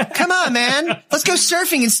 bro. Come on, man. Let's go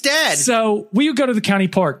surfing instead. So we would go to the county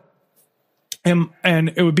park. And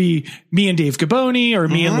it would be me and Dave Gaboni or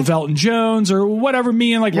me and LaVelton Jones or whatever,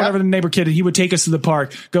 me and whatever the neighbor kid. He would take us to the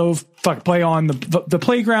park, go play on the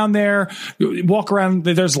playground there, walk around.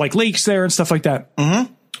 There's like lakes there and stuff like that.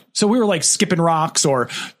 So we were like skipping rocks or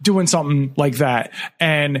doing something like that.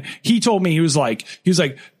 And he told me, he was like,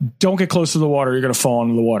 don't get close to the water. You're going to fall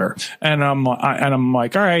into the water. And I'm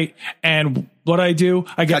like, all right. And what I do,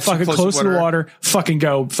 I get fucking close to the water, fucking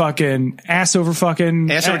go fucking ass over fucking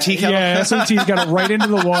SRT. SRT got it right into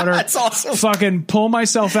the water. That's awesome. Fucking pull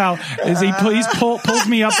myself out as he pulls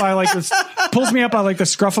me up by like the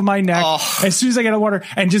scruff of my neck as soon as I get out of water,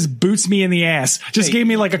 and just boots me in the ass. Just gave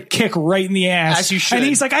me like a kick right in the ass. As you should. And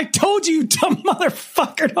he's like, I told you, dumb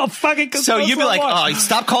motherfucker. Don't fucking. So you'd be like, oh,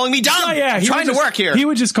 stop calling me dumb. Oh, yeah, I'm trying to work here. He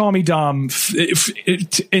would just call me dumb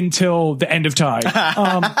until the end of time.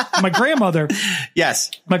 My grandmother.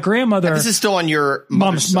 Yes. My grandmother. And this is still on your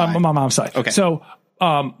mom's side. My mom's side. Okay. So,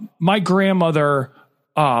 my grandmother,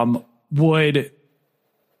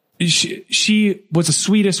 she was the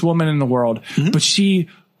sweetest woman in the world, but she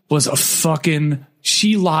was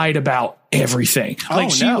she lied about everything.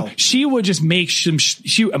 Like she would just make some,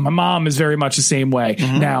 my mom is very much the same way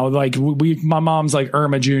now. Like my mom's like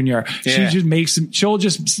Irma Jr. She just she'll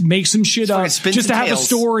just make some shit up just to have a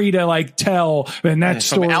story to like tell. And that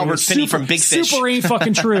story from Albert Finney from Big Fish. Super ain't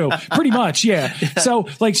fucking true. Pretty much. Yeah. So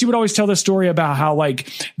like she would always tell this story about how like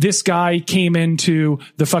this guy came into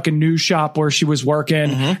the fucking news shop where she was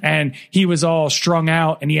working and he was all strung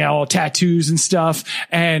out and he had all tattoos and stuff.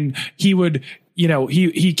 And he would,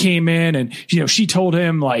 he came in and, she told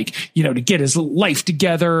him like, to get his life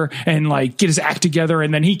together and like get his act together.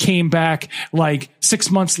 And then he came back like 6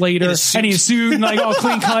 months later and he's sued and like all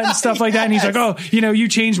clean cut and stuff like that. And he's like, oh, you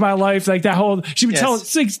changed my life. Like that whole, she would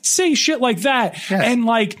say shit like that. Yes. And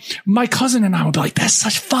like my cousin and I would be like, that's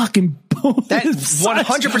such fucking bullshit. That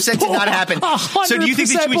 100% did not happen. So do you think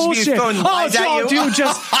that she would just be throwing lies at you? Dude,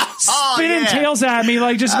 just spinning tails at me.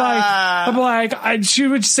 Like just she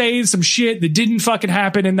would say some shit that didn't fucking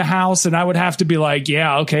happen in the house, and I would have to be like,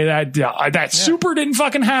 yeah, okay, that super didn't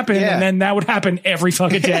fucking happen, and then that would happen every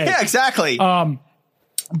fucking day. Yeah, exactly.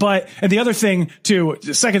 But, and the other thing too,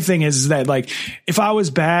 the second thing is that like, if I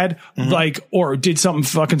was bad, like, or did something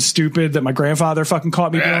fucking stupid that my grandfather fucking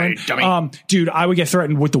caught me doing, dude, I would get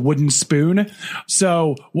threatened with the wooden spoon.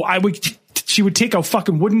 So she would take a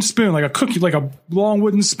fucking wooden spoon, like a cookie, like a long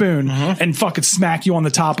wooden spoon, and fucking smack you on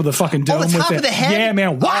the top of the fucking dome with it. Of the head? Yeah,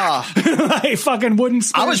 man. Wow. Like fucking wooden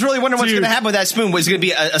spoon. I was really wondering what's going to happen with that spoon. Was it going to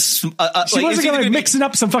be she wasn't going to mixing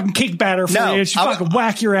up some fucking cake batter for you. She fucking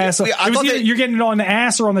whack your ass. You're getting it on the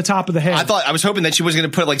ass or on the top of the head. I was hoping that she was going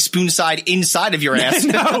to put like spoon side inside of your ass.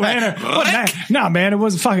 No, man. No, man. It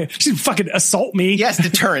wasn't fucking, she didn't fucking assault me. Yes,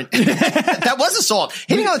 deterrent. That was assault.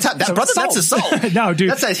 Hitting on the top. That's assault. No,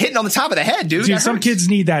 dude. That's hitting on the top of the head. bad, dude. Some kids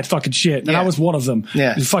need that fucking shit, and I was one of them.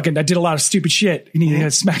 Yeah. I did a lot of stupid shit. And he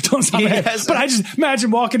had smacked on something. Yes. But I just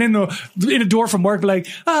imagine walking in a door from work, be like,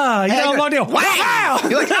 long deal. Wow.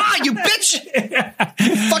 You're like, you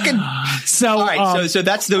bitch. Fucking. So, all right. So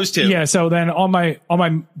that's those two. Yeah. So then on my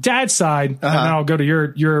dad's side, and then I'll go to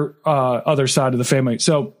your other side of the family.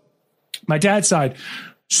 So my dad's side,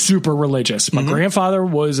 super religious. My grandfather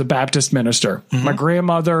was a Baptist minister. My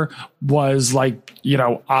grandmother was like,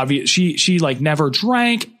 obvious. She like never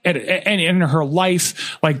drank, and in her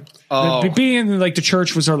life, like being like the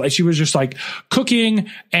church was her, like she was just like cooking,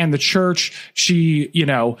 and the church, she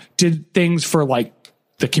did things for like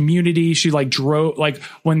the community. She like drove, like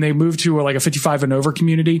when they moved to like a 55 and over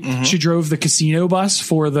community, she drove the casino bus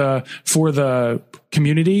for the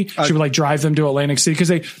community. She would like drive them to Atlantic City because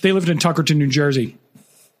they lived in Tuckerton, New Jersey.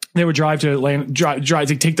 They would drive to drive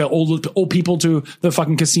to take the old people to the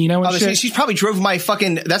fucking casino and shit. She probably drove my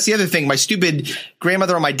fucking, that's the other thing. My stupid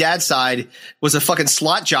grandmother on my dad's side was a fucking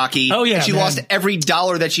slot jockey. Oh yeah. And she lost every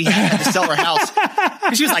dollar that she had to sell her house.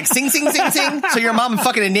 And she was like, sing, sing, sing, sing. So your mom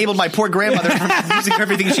fucking enabled my poor grandmother from using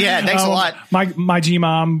everything she had. Thanks a lot. My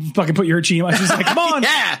G-mom fucking put your G-mom. She's like, come on.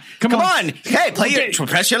 Yeah. Come on. Hey,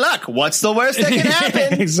 press your luck. What's the worst that can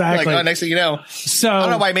happen? Exactly. Like, next thing you know. So I don't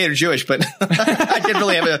know why I made her Jewish, but I did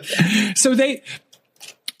really have a. So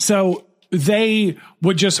they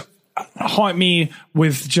would just haunt me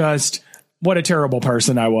with just what a terrible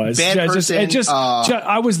person I was. Bad person.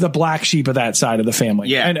 I was the black sheep of that side of the family.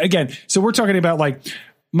 Yeah. And again, so we're talking about like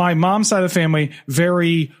my mom's side of the family,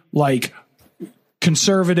 very like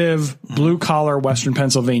conservative, blue collar, Western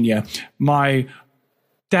Pennsylvania. My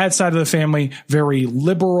dad's side of the family, very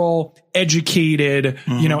liberal, educated,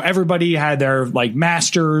 everybody had their like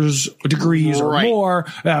master's degrees or more,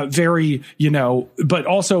 very, but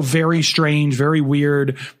also very strange, very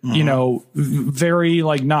weird, very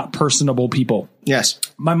like not personable people. Yes.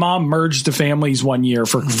 My mom merged the families one year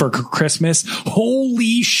for Christmas.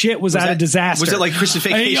 Holy shit, was that a disaster? Was it like Christmas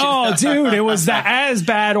Vacation? Oh, dude, it was as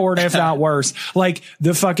bad or if not worse. Like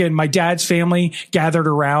my dad's family gathered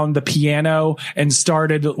around the piano and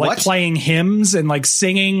started like playing hymns and like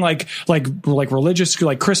singing like religious,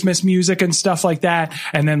 like Christmas music and stuff like that.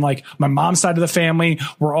 And then like my mom's side of the family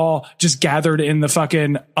were all just gathered in the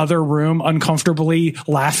fucking other room, uncomfortably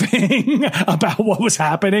laughing about what was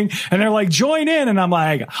happening. And they're like, join in. And I'm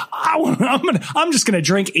like, I'm just going to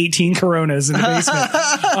drink 18 Coronas in the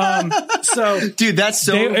basement. So dude, that's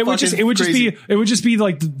so it would just be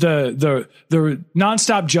like the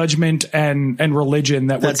nonstop judgment and religion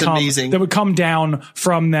that would come down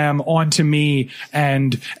from them onto me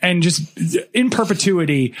and just in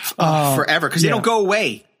perpetuity forever, because they don't go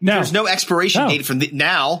away. No. There's no expiration date from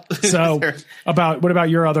now. So what about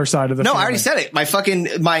your other side of the family? I already said it. My fucking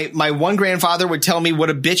my one grandfather would tell me what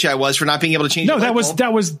a bitch I was for not being able to change. No, that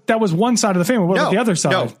was one side of the family. What about the other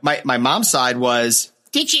side? No, my mom's side was,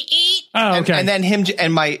 did you eat? Oh, okay. And then him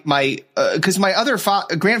and my because my other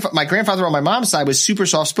my grandfather on my mom's side was super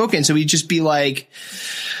soft spoken, so he'd just be like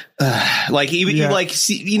he'd be like,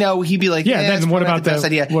 he'd be like, then what about the best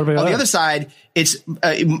idea? What about on the other side? It's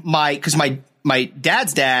because my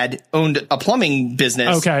dad's dad owned a plumbing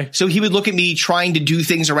business. Okay. So he would look at me trying to do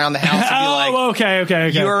things around the house and be like, okay.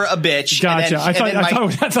 You're a bitch. Gotcha. I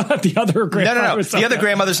thought the other grandmother was the other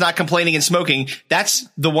grandmother's not complaining and smoking. That's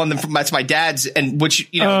the one that's my dad's, and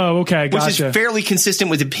which, gotcha. Which is fairly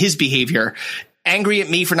consistent with his behavior. Angry at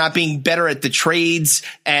me for not being better at the trades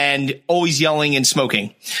and always yelling and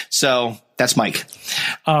smoking. So that's Mike.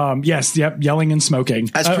 Yes. Yep. Yelling and smoking.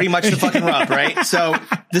 That's pretty much the fucking rub, right? So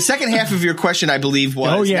the second half of your question, I believe,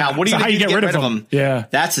 was, now, what do you do to get rid of them? Yeah.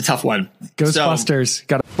 That's a tough one. Ghostbusters.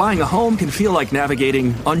 Buying a home can feel like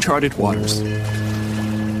navigating uncharted waters.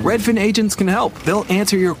 Redfin agents can help. They'll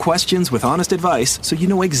answer your questions with honest advice so you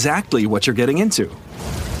know exactly what you're getting into.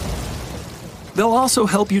 They'll also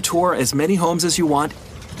help you tour as many homes as you want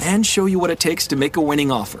and show you what it takes to make a winning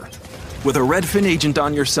offer. With a Redfin agent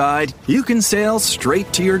on your side, you can sail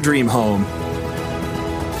straight to your dream home.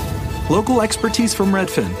 Local expertise from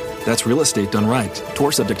Redfin. That's real estate done right.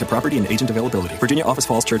 Tour subject to property and agent availability. Virginia Office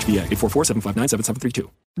Falls Church, VA, 844-759-7732.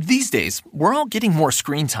 These days, we're all getting more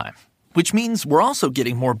screen time, which means we're also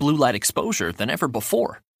getting more blue light exposure than ever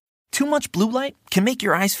before. Too much blue light can make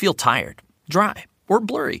your eyes feel tired, dry, or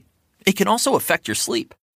blurry. It can also affect your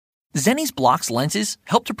sleep. Zenni's Blocks lenses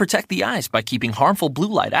help to protect the eyes by keeping harmful blue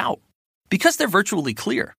light out. Because they're virtually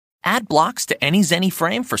clear, add blocks to any Zenni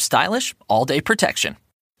frame for stylish, all-day protection.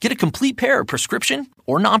 Get a complete pair of prescription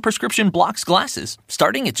or non-prescription Blocks glasses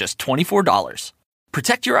starting at just $24.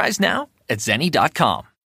 Protect your eyes now at Zenni.com.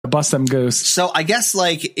 bust them ghosts. So I guess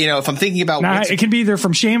like, you know, if I'm thinking about it can be either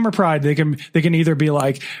from shame or pride. They can either be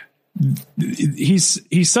like,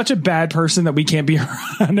 he's such a bad person that we can't be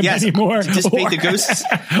around him anymore. Dissipate the ghosts.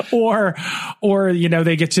 or you know,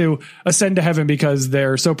 they get to ascend to heaven because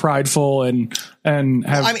they're so prideful and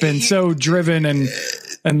have been so driven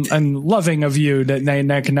and loving of you that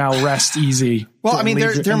they can now rest easy. Well, I mean,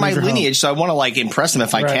 they're my lineage, so I want to like impress them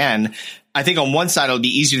if I can. I think on one side it'll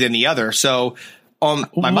be easier than the other. So on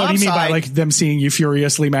my mom's side, what do you mean by like them seeing you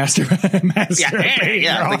furiously masturbate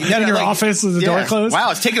in your office with the door closed?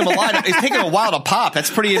 Wow, it's taking him a while to pop.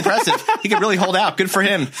 That's pretty impressive. He can really hold out. Good for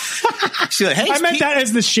him. She's like, hey, I meant that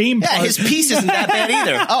as the shame part. Yeah, his piece isn't that bad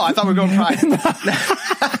either. Oh, I thought we were going pride.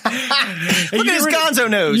 Look at his gonzo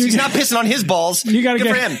nose. He's not pissing on his balls. You gotta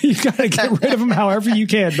get rid of him however you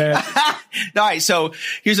can, man. All right, so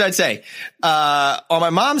here's what I'd say. On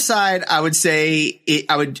my mom's side, I would say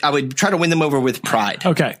I would try to win them over with pride.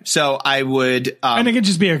 Okay. So I would, and it could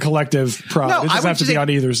just be a collective pride. No, it doesn't have to be on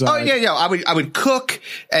either side. Oh yeah. I would cook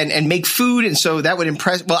and make food. And so that would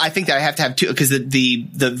impress. Well, I think that I have to have two, because the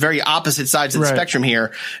very opposite sides of the spectrum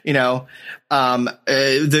here, you know, on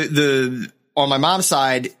my mom's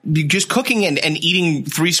side, just cooking and eating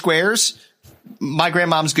 3 squares. My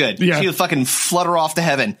grandmom's good. Yeah. She'll fucking flutter off to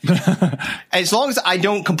heaven. As long as I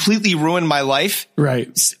don't completely ruin my life.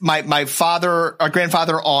 Right. My father or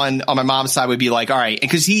grandfather on my mom's side would be like, all right. And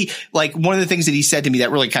cause he, like, one of the things that he said to me that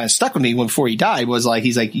really kind of stuck with me before he died was like,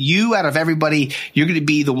 he's like, you out of everybody, you're going to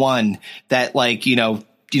be the one that like,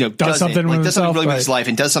 does something really with his life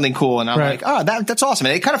and does something cool. And I'm like, oh, that's awesome.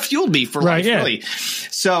 And it kind of fueled me for life, really.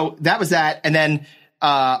 So that was that. And then,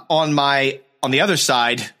 on the other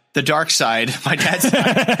side, the dark side, my dad's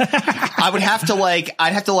side, I'd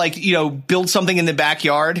have to build something in the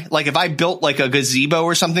backyard. Like if I built like a gazebo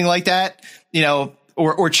or something like that, you know,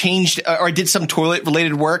 or changed, or I did some toilet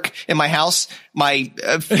related work in my house, my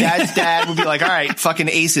dad's dad would be like, all right, fucking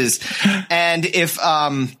aces. And if,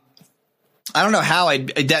 I don't know how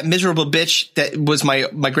that miserable bitch that was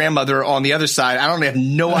my grandmother on the other side, I have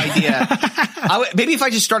no idea. Maybe if I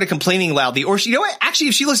just started complaining loudly, or you know what? Actually,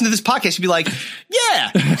 if she listened to this podcast, she'd be like,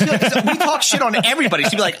 yeah, we talk shit on everybody.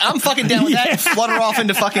 She'd be like, I'm fucking down with that, and flutter off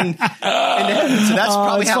into heaven. So that's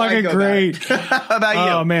probably how I go. Great. How about you?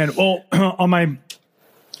 Oh man. Well, on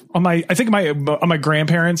my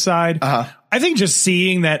grandparents' side, I think just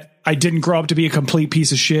seeing that I didn't grow up to be a complete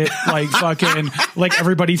piece of shit, like fucking, like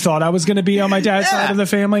everybody thought I was going to be on my dad's side of the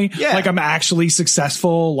family. Yeah. Like I'm actually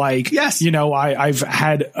successful. Like, you know, I've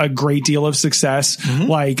had a great deal of success. Mm-hmm.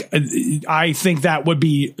 Like, I think that would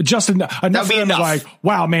be just enough for them to like,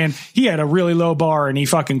 wow, man, he had a really low bar and he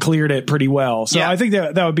fucking cleared it pretty well. So I think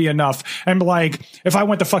that would be enough. And like, if I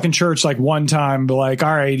went to fucking church like one time, be like,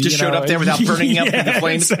 all right, just showed up there without burning up in the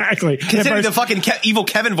flames. Exactly. Considering the fucking evil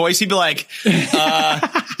Kevin voice, he'd be like,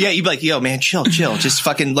 you'd be like, yo, man, chill. Just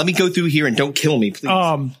fucking let me go through here and don't kill me, please.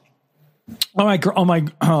 On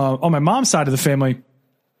my mom's side of the family,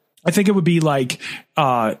 I think it would be like,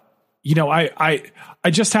 you know, I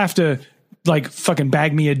just have to like fucking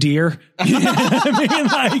bag me a deer. You know what I mean?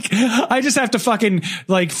 Like, I just have to fucking,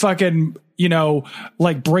 you know,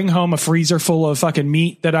 like bring home a freezer full of fucking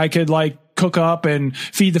meat that I could like cook up and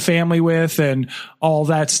feed the family with and all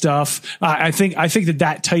that stuff. I think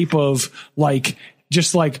that type of like,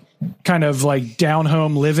 just like kind of like down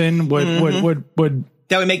home living would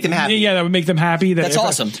that would make them happy. Yeah, that would make them happy. That's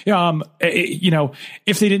awesome. You know,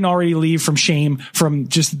 if they didn't already leave from shame from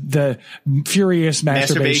just the furious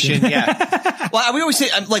masturbation. Yeah. Well, we always say,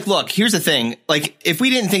 like, look, here's the thing. Like, if we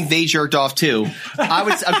didn't think they jerked off too, I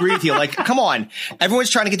would agree with you. Like, come on, everyone's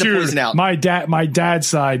trying to get the poison out. My dad's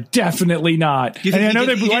side, definitely not. And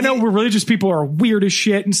I know religious people are weird as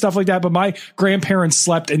shit and stuff like that, but my grandparents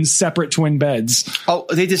slept in separate twin beds. Oh,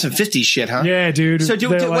 they did some 50s shit, huh? Yeah, dude. So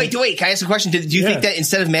wait. Can I ask a question? Do you think that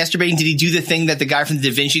instead of masturbating, did he do the thing that the guy from the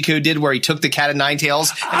Da Vinci Code did, where he took the cat of nine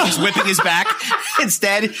tails and he's whipping his back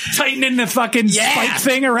instead, tightening the fucking spike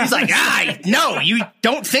thing around? He's like, no, you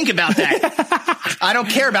don't think about that. I don't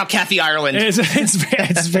care about Kathy Ireland.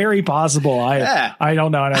 It's very possible. I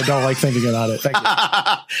don't know, and I don't like thinking about it. Thank you.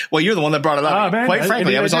 Well, you're the one that brought it up. Man, quite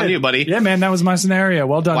frankly, that was on you, buddy. Yeah, man, that was my scenario.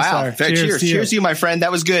 Well done, wow. sir. Cheers to you, my friend.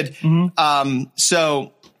 That was good. Mm-hmm.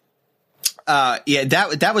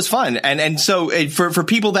 That was fun. And so for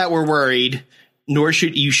people that were worried,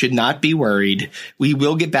 you should not be worried. We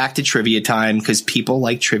will get back to trivia time because people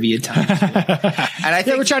like trivia time. And I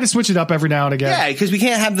think we're trying to switch it up every now and again. Yeah, because we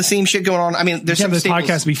can't have the same shit going on. I mean, there's some this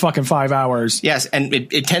podcast be fucking 5 hours. Yes, and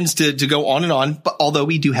it tends to go on and on, but although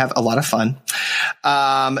we do have a lot of fun.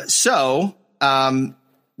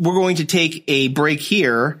 we're going to take a break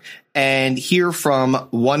here and hear from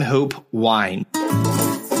One Hope Wine.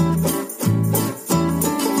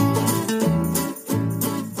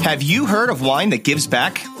 Have you heard of wine that gives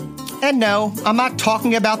back? And no, I'm not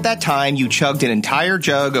talking about that time you chugged an entire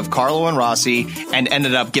jug of Carlo and Rossi and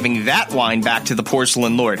ended up giving that wine back to the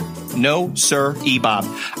porcelain lord. No, sir, E-Bob.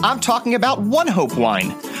 I'm talking about One Hope Wine.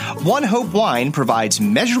 One Hope Wine provides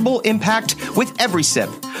measurable impact with every sip.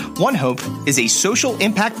 One Hope is a social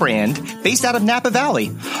impact brand based out of Napa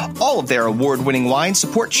Valley. All of their award-winning wines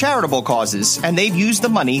support charitable causes, and they've used the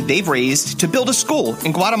money they've raised to build a school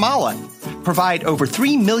in Guatemala, provide over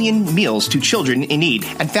 3 million meals to children in need,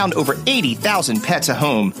 and found over 80,000 pets a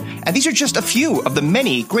home. And these are just a few of the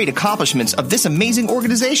many great accomplishments of this amazing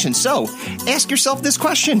organization. So, ask yourself this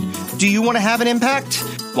question. Do you want to have an impact?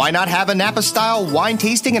 Why not have a Napa-style wine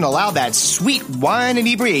tasting and allow that sweet wine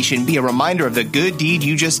inebriation be a reminder of the good deed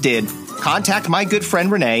you just did? Contact my good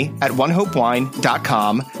friend Renee at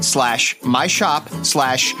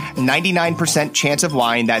onehopewine.com/myshop/99% chance of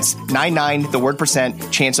wine. That's 99, the word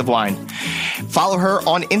percent, chance of wine. Follow her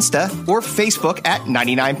on Insta or Facebook at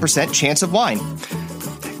 99% chance of wine.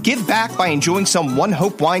 Give back by enjoying some One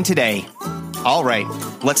Hope wine today. All right,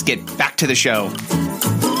 let's get back to the show.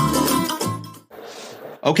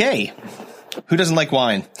 Okay, who doesn't like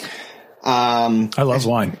wine? I love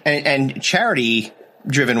wine. And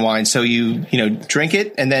charity-driven wine, so you drink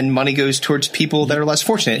it, and then money goes towards people that are less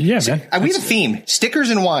fortunate. Yeah, man. We have a theme: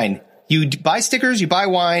 stickers and wine. You buy stickers, you buy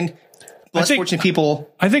wine. Less fortunate people.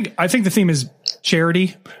 I think the theme is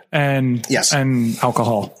charity and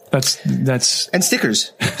alcohol. That's and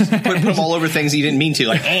stickers. put them all over things that you didn't mean to.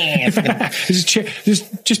 Like,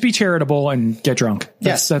 just be charitable and get drunk.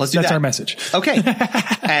 Let's do that. That's our message. Okay,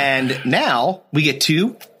 and now we get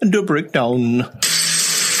to the breakdown.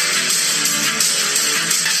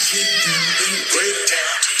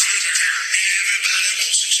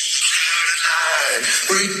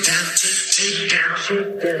 Break down, take down,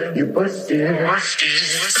 shake down, you busted.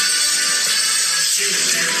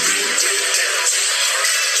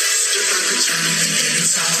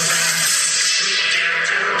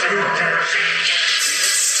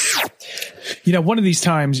 One of these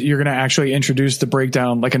times you're going to actually introduce the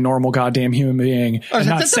breakdown like a normal goddamn human being and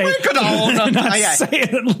not say it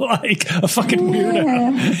like a fucking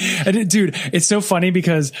weirdo. And dude, it's so funny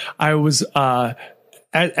because I was,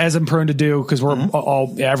 as I'm prone to do, because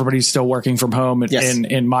everybody's still working from home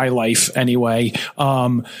in my life anyway.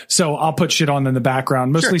 So I'll put shit on in the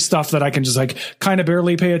background, mostly stuff that I can just like kind of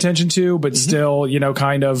barely pay attention to, but still,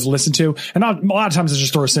 kind of listen to. And a lot of times I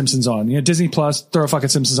just throw Simpsons on, Disney Plus, throw a fucking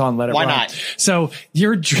Simpsons on, let it run. Why not? So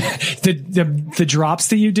the drops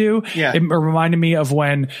that you do, it reminded me of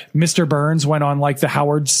when Mr. Burns went on like the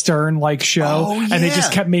Howard Stern like show and they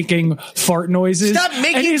just kept making fart noises. Stop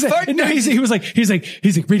making fart noises. He was like,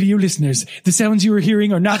 radio listeners, the sounds you were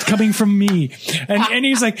hearing are not coming from me. And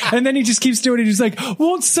he's like, and then he just keeps doing it. He's like,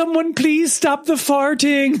 won't someone please stop the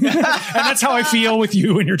farting? And that's how I feel with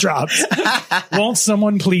you and your drops. Won't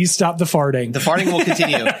someone please stop the farting? The farting will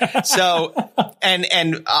continue. So,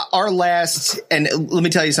 and our last, and let me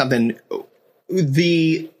tell you something,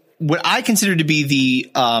 what I consider to be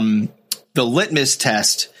the litmus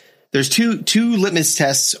test. There's two litmus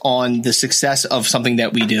tests on the success of something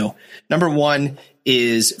that we do. Number one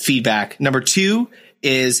is feedback. Number two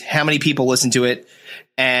is how many people listen to it.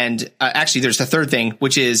 And actually, there's the third thing,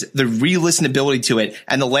 which is the re-listenability to it.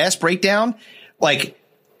 And the last breakdown, like,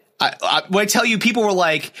 when I tell you, people were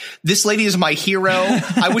like, this lady is my hero.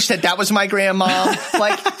 I wish that was my grandma.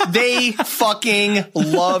 Like, they fucking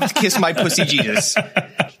loved Kiss My Pussy Jesus.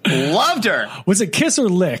 Loved her. Was it kiss or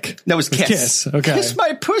lick? No, it was kiss. Kiss. Okay. Kiss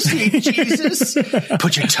my pussy, Jesus.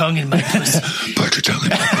 Put your tongue in my pussy. Put your tongue in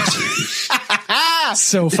my pussy.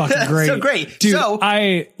 So fucking great. So great. Dude, so,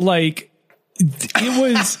 it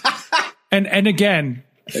was, and again,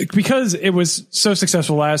 because it was so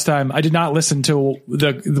successful last time, I did not listen to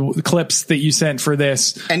the clips that you sent for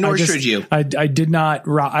this, and nor should you. I did not.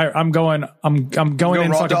 I'm going in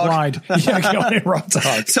fucking blind. Yeah, going in raw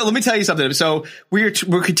dog. So let me tell you something. So we're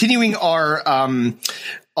continuing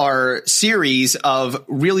our series of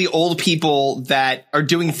really old people that are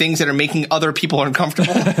doing things that are making other people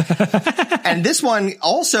uncomfortable. And this one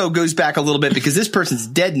also goes back a little bit because this person's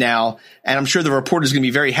dead now. And I'm sure the reporter's going to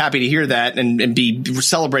be very happy to hear that and be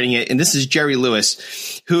celebrating it. And this is Jerry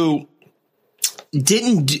Lewis, who he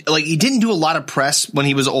didn't do a lot of press when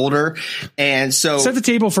he was older, and so set the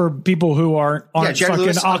table for people who aren't fucking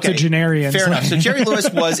Lewis, octogenarians. Fair enough. So Jerry Lewis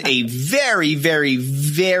was a very, very,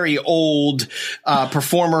 very old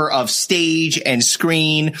performer of stage and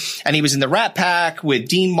screen, and he was in the Rat Pack with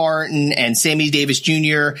Dean Martin and Sammy Davis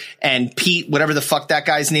Jr. and Pete, whatever the fuck that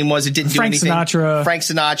guy's name was. It didn't do anything. Frank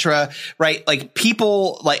Sinatra, right? Like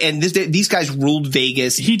people like, and these guys ruled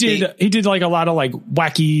Vegas. He did like a lot of like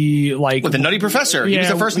wacky, like with the Nutty Professor. He was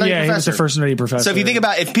the first Nutty Professor. He was the first Nutty Professor. So if you think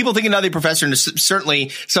about, if people think of Nutty Professor, and certainly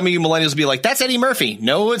some of you millennials will be like, that's Eddie Murphy.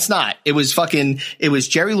 No, it's not. It was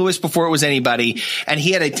Jerry Lewis before it was anybody. And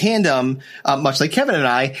he had a tandem, much like Kevin and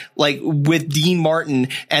I, like with Dean Martin,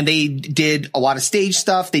 and they did a lot of stage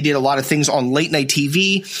stuff. They did a lot of things on late night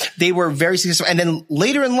TV. They were very successful. And then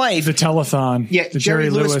later in life, the telethon. Yeah. Jerry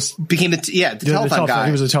Lewis became the telethon guy.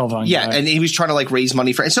 He was a telethon guy. Yeah. And he was trying to like raise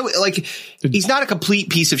money for it. So like, he's not a complete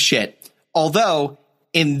piece of shit. Although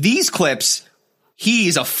in these clips,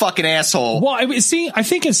 he's a fucking asshole. Well, I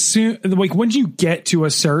think as soon, like when you get to a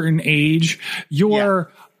certain age, your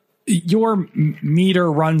meter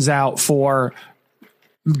runs out for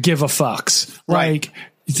give a fucks. Right. Like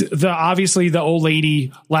obviously the old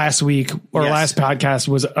lady last week or last podcast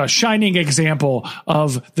was a shining example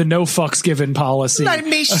of the no fucks given policy. Let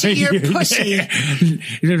me see your pussy.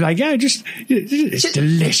 You're like, yeah, it's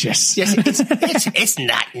delicious. Yes, it's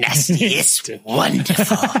not nasty. It's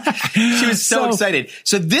wonderful. She was so excited.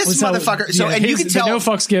 So this motherfucker. So and you can tell the no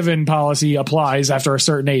fucks given policy applies after a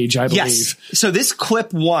certain age, I believe. Yes. So this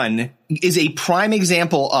clip 1 is a prime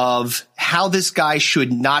example of how this guy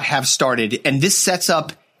should not have started, and this sets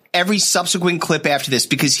up every subsequent clip after this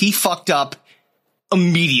because he fucked up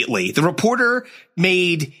immediately. The reporter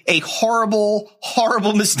made a horrible,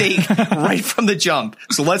 horrible mistake right from the jump.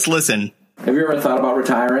 So let's listen. Have you ever thought about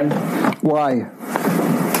retiring? Why?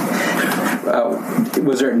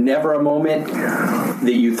 Was there never a moment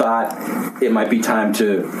that you thought it might be time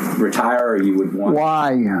to retire, or you would want?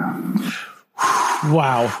 Why?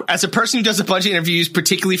 Wow. As a person who does a bunch of interviews,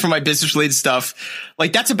 particularly for my business related stuff,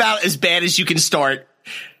 like that's about as bad as you can start.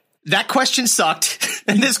 That question sucked.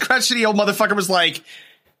 And this question, the old motherfucker was like,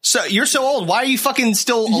 so you're so old. Why are you fucking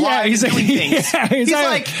still alive and doing things? Yeah, he's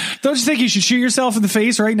like, don't you think you should shoot yourself in the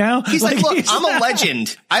face right now? He's like, look, I'm a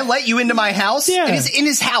legend. I let you into my house. Yeah. And he's in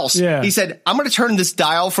his house. Yeah. He said, I'm going to turn this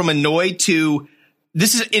dial from annoyed to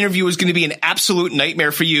this interview is going to be an absolute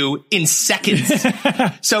nightmare for you in seconds.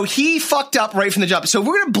 So he fucked up right from the jump. So if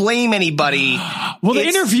we're going to blame anybody. Well, the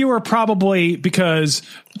interviewer probably, because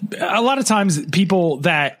a lot of times people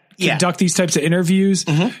that conduct these types of interviews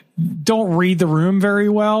don't read the room very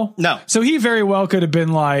well. No. So he very well could have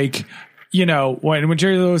been like, you know, when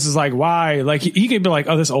Jerry Lewis is like, why? Like he could be like,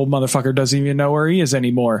 oh, this old motherfucker doesn't even know where he is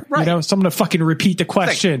anymore. Right. You know, so I'm going to fucking repeat the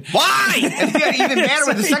question. Like, why? And he got even madder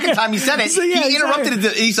with the second time he said it. So, yeah, he interrupted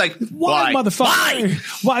it. He's like, why?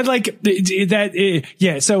 Motherfucker? Why? Like that.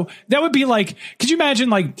 Yeah. So that would be like, could you imagine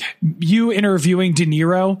like you interviewing De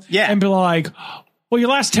Niro? Yeah. And be like, well, your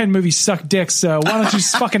last 10 movies suck dicks, so why don't you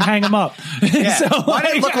just fucking hang them up? Yeah. So, why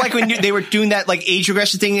did it look like when they were doing that like age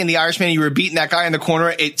regression thing in The Irishman, you were beating that guy in the corner,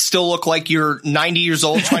 it still looked like you're 90 years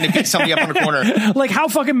old trying to beat somebody up in the corner? Like, how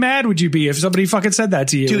fucking mad would you be if somebody fucking said that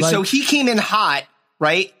to you? Dude, like, so he came in hot,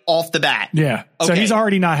 right, off the bat. Yeah. Okay. So he's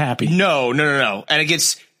already not happy. No. And it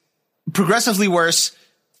gets progressively worse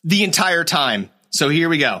the entire time. So here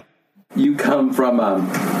we go. You come from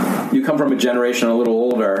a generation a little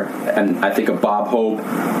older, and I think of Bob Hope,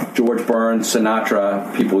 George Burns,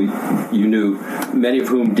 Sinatra, people you knew, many of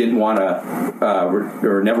whom didn't want to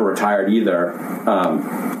or never retired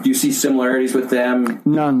either. Do you see similarities with them?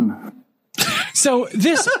 None. So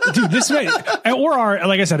this way,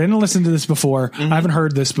 like I said, I didn't listen to this before. I haven't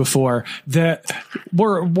heard this before. That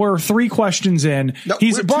we're 3 questions in. No,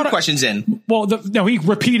 he's brought 2 questions in. Well, he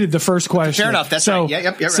repeated the first question. Fair enough. That's right.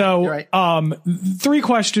 Yeah, yep. So, you're right. 3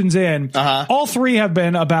 questions in. All 3 have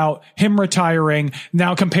been about him retiring.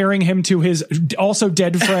 Now comparing him to his also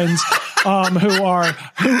dead friends,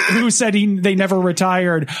 who said they never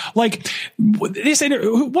retired. Like this.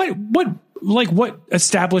 What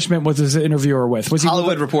establishment was this interviewer with? Was he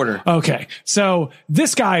Hollywood Reporter? Okay, so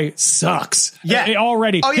this guy sucks. Yeah,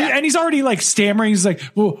 already. Oh yeah, and he's already like stammering. He's like,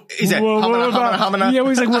 well, he's like, humana. Yeah,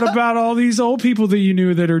 he's like, what about all these old people that you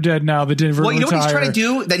knew that are dead now that didn't retire? Well, you know what he's trying to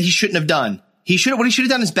do that he shouldn't have done. What he should have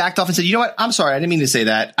done is backed off and said, you know what? I'm sorry. I didn't mean to say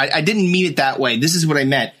that. I didn't mean it that way. This is what I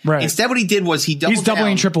meant. Right. Instead, what he did was he's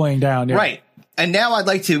doubling, tripling down. Yeah. Right. And now I'd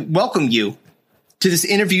like to welcome you to this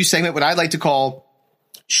interview segment, what I'd like to call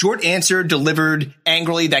short answer delivered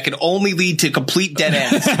angrily that could only lead to complete dead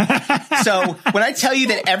ends. So when I tell you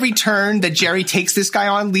that every turn that Jerry takes this guy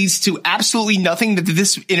on leads to absolutely nothing that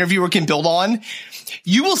this interviewer can build on,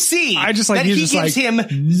 you will see that he gives him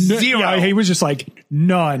zero. Yeah, he was just like,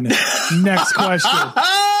 none. Next question.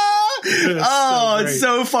 It's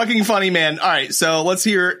so fucking funny, man. All right, so let's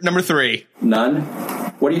hear number 3. None.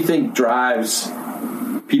 What do you think drives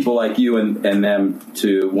people like you and them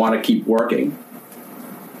to want to keep working?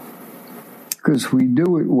 Because we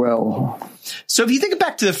do it well. So if you think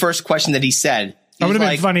back to the first question that he said, it would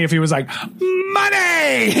have been funny if he was like,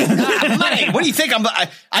 money! Money! What do you think?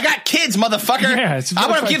 I got kids, motherfucker. Yeah, I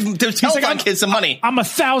want to give the telephone kids some money. I'm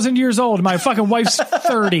 1,000 years old. My fucking wife's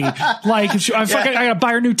 30. Like, I gotta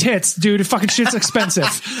buy her new tits, dude. Fucking shit's expensive.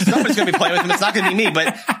 Somebody's gonna be playing with them. It's not gonna be me,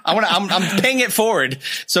 but I'm paying it forward.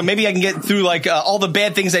 So maybe I can get through like all the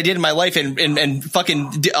bad things I did in my life and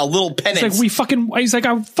fucking a little penance. It's like he's like,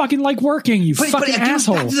 I fucking like working, you fucking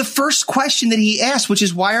asshole. Back to the first question that he asked, which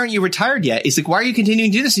is, why aren't you retired yet? He's like, why are you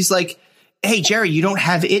continuing to do this? He's like, hey, Jerry, you don't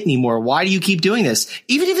have it anymore. Why do you keep doing this?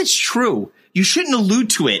 Even if it's true, you shouldn't allude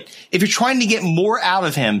to it if you're trying to get more out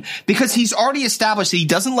of him, because he's already established that he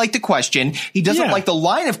doesn't like the question. He doesn't like the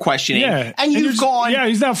line of questioning. Yeah. And you've gone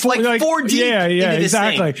he's not like 4 deep. Yeah,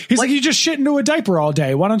 exactly. He's like, you just shit into a diaper all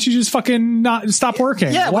day. Why don't you just fucking not stop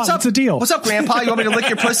working? Yeah, what's up? What's the deal? What's up, Grandpa? You want me to lick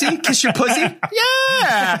your pussy? Kiss your pussy?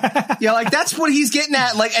 Yeah. Yeah, like that's what he's getting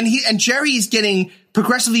at. Like, and Jerry's getting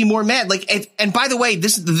progressively more mad. Like, and by the way,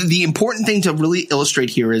 this is the important thing to really illustrate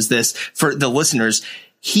here is this for the listeners.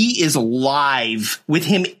 He is live with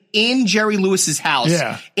him in Jerry Lewis's house,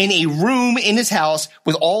 in a room in his house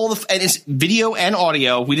with all and it's video and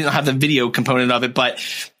audio. We didn't have the video component of it, but,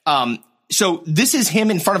 so this is him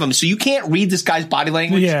in front of him. So you can't read this guy's body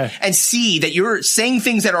language and see that you're saying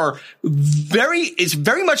things that are it's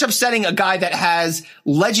very much upsetting a guy that has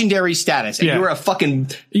legendary status. And you're a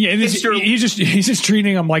fucking he's just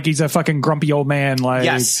treating him like he's a fucking grumpy old man. Like,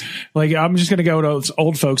 like I'm just going to go to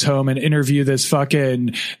old folks home and interview this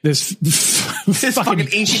fucking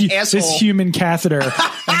ancient asshole, this human catheter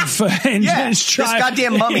and this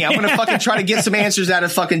goddamn mummy. I'm going to fucking try to get some answers out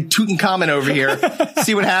of fucking Tutankhamun over here.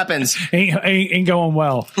 See what happens. Ain't going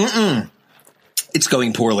well. It's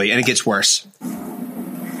going poorly, and it gets worse.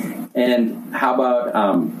 And how about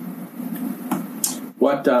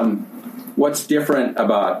what's different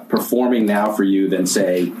about performing now for you than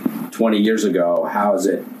say 20 years ago? How is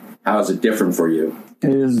it different for you?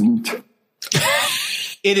 It isn't.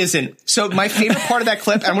 It isn't. So my favorite part of that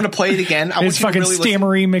clip, I'm going to play it again. It's fucking really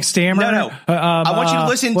stammery McStammer. No. I want you to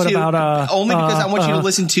listen only because I want you to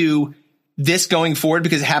listen to this going forward,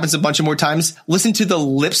 because it happens a bunch of more times. Listen to the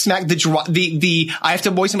lip smack, the I have to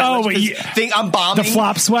moisten my lips thing. I'm bombing. The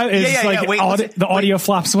flop sweat is the audio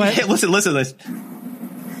flop sweat. Yeah, listen.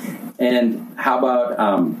 And how about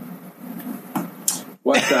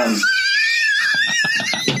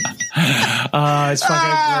it's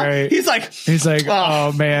fucking great. He's like,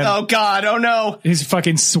 oh man, oh god, oh no. He's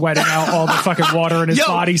fucking sweating out all the fucking water in his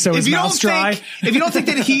body, so his mouth's dry. If you don't think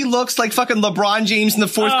that he looks like fucking LeBron James in the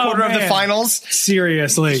fourth quarter of the finals,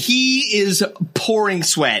 seriously, he is pouring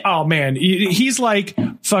sweat. Oh man, he's like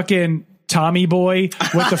fucking Tommy Boy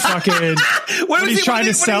with the fucking what he's trying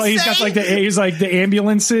to sell. He's got like the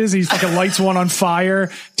ambulances. He's fucking lights one on fire.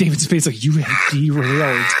 David Spade's like, you have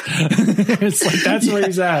derailed. It's like that's where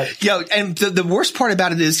he's at. Yo, and the worst part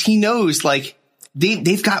about it is he knows like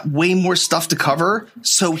they've got way more stuff to cover.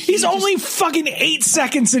 So he's only fucking 8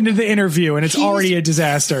 seconds into the interview and it's already a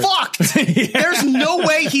disaster. Fucked. There's no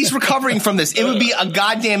way he's recovering from this. It would be a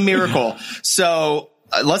goddamn miracle. So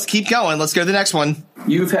let's keep going. Let's go to the next one.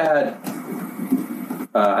 You've had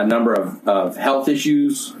a number of health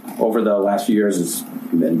issues over the last few years, as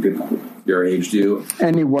your age do.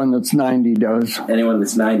 Anyone that's 90 does. Anyone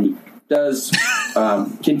that's 90 does.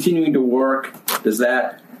 Continuing to work, does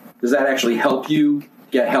that actually help you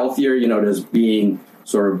get healthier? You know, does being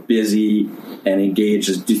sort of busy and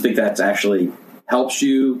engaged, do you think that's actually helps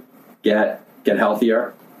you get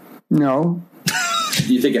healthier? No.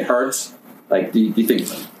 Do you think it hurts? Like, do you think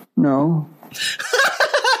so? No.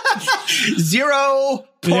 0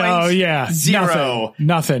 points. Oh yeah, zero.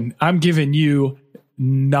 Nothing. I'm giving you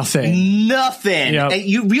nothing. Yep. And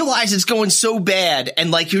you realize it's going so bad,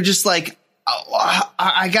 and like you're just like, oh,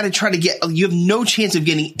 I got to try to get. You have no chance of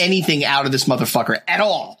getting anything out of this motherfucker at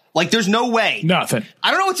all. Like, there's no way. Nothing.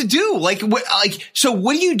 I don't know what to do. So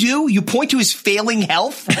what do? You point to his failing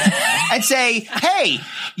health and say, hey,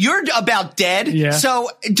 you're about dead. Yeah. So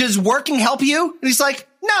does working help you? And he's like,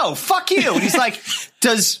 no, fuck you. And he's like,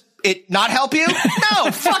 does it not help you?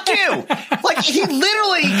 No, fuck you. Like, he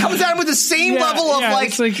literally comes at him with the same level of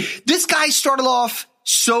like this guy started off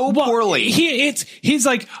so poorly. He's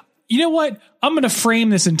like, you know what? I'm going to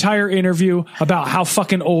frame this entire interview about how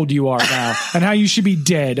fucking old you are now and how you should be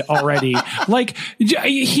dead already. Like,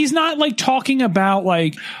 he's not like talking about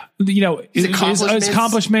like, you know, his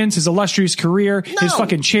accomplishments, his illustrious career, his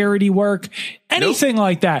fucking charity work, anything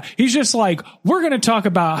like that. He's just like, we're going to talk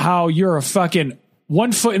about how you're a fucking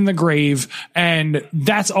 1 foot in the grave, and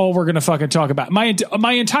that's all we're going to fucking talk about. My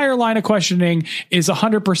entire line of questioning is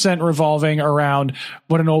 100% revolving around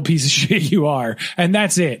what an old piece of shit you are, and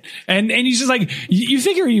that's it. And he's just like, you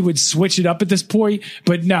figure he would switch it up at this point,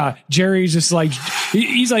 but nah, Jerry's just like,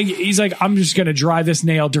 he's like, I'm just going to drive this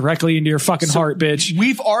nail directly into your fucking heart, bitch.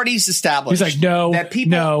 We've already established. He's like,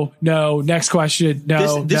 no, next question,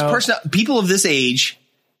 this person, people of this age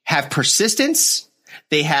have persistence.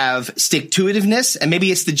 They have stick-to-itiveness, and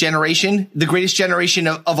maybe it's the greatest generation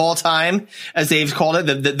of all time, as they've called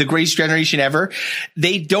it, the greatest generation ever.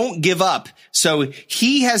 They don't give up. So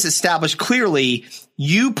he has established clearly,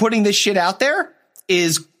 you putting this shit out there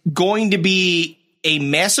is going to be a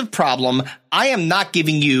massive problem. I am not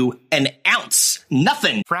giving you an ounce,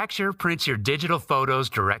 nothing. Fracture prints your digital photos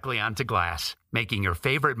directly onto glass, making your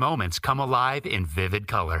favorite moments come alive in vivid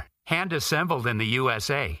color. Hand assembled in the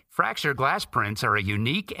USA, Fracture glass prints are a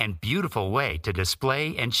unique and beautiful way to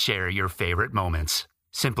display and share your favorite moments.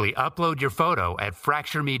 Simply upload your photo at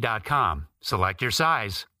FractureMe.com, select your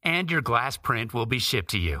size, and your glass print will be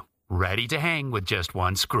shipped to you, ready to hang with just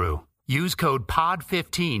one screw. Use code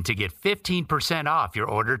POD15 to get 15% off your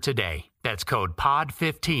order today. That's code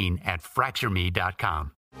POD15 at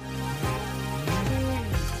FractureMe.com.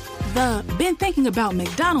 Been thinking about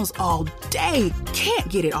McDonald's all day. Can't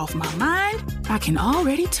get it off my mind. I can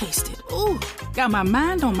already taste it. Ooh, got my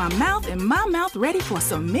mind on my mouth and my mouth ready for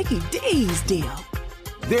some Mickey D's deal.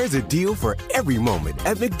 There's a deal for every moment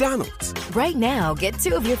at McDonald's. Right now, get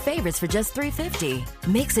 2 of your favorites for just $3.50.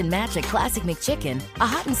 Mix and match a classic McChicken, a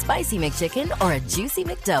hot and spicy McChicken, or a juicy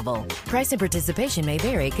McDouble. Price and participation may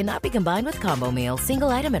vary. Cannot be combined with combo meal. Single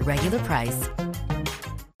item at regular price.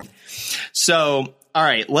 So, all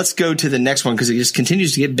right, let's go to the next one because it just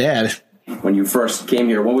continues to get bad. When you first came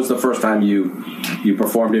here, when was the first time you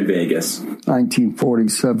performed in Vegas?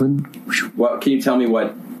 1947. What can you tell me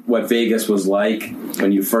what Vegas was like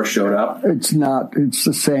when you first showed up? It's not. It's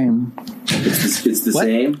the same. It's the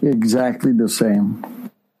same? Exactly the same.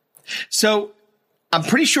 So I'm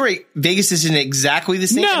pretty sure Vegas isn't exactly the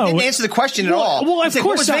same. No. He didn't answer the question at all. Well, of course.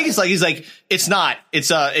 What was Vegas like? He's like, it's not. It's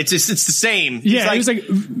the same. Yeah. He's like,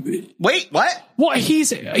 wait, what? Well,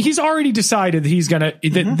 he's already decided that he's gonna.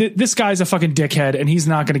 This guy's a fucking dickhead, and he's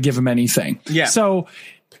not gonna give him anything. Yeah. So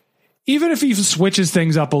even if he switches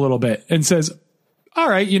things up a little bit and says, all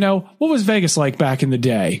right, what was Vegas like back in the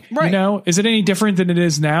day? Right. Is it any different than it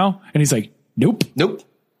is now? And he's like, nope.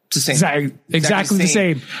 It's the same. Exactly the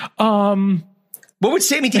same. What would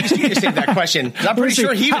Sammy Davis Jr. say to that question? I'm pretty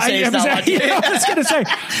sure he would say it's not like it. I was going to say,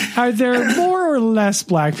 are there more or less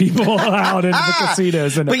black people allowed in the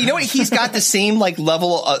casinos? But you know what? He's got the same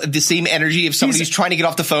level, the same energy of somebody who's trying to get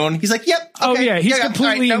off the phone. He's like, yep. Okay, oh yeah, he's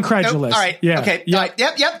completely incredulous. All right. Yeah. Okay. Yep. All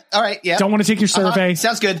right. Yep. All right. Yeah. Don't want to take your survey.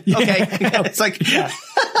 Sounds good. Okay. It's like,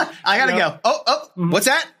 I gotta go. What's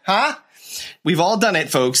that? Huh? We've all done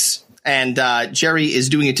it, folks. And Jerry is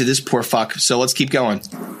doing it to this poor fuck. So let's keep going.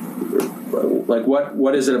 Like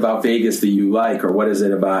what is it about Vegas that you like, or what is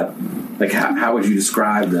it about, like, how would you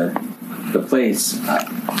describe the place?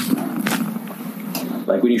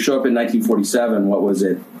 Like when you show up in 1947, what was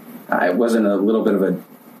it? It wasn't a little bit of a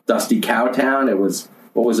dusty cow town. It was,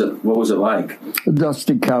 what was it like? A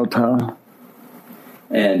dusty cow town.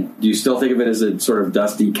 And do you still think of it as a sort of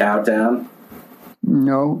dusty cow town?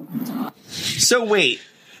 No. So wait.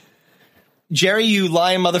 Jerry, you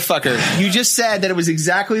lying motherfucker. You just said that it was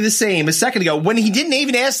exactly the same a second ago when he didn't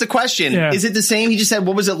even ask the question. Yeah. Is it the same? He just said,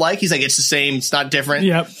 what was it like? He's like, it's the same. It's not different.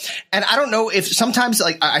 Yep. And I don't know if sometimes,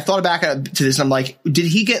 like, I thought back to this and I'm like, did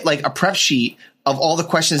he get like a prep sheet of all the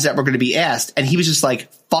questions that were going to be asked? And he was just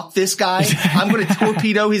like, fuck this guy. I'm going to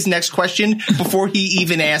torpedo his next question before he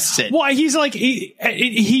even asks it. Well, he's like, he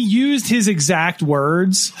used his exact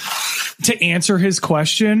words to answer his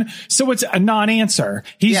question. So it's a non-answer.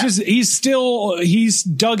 He's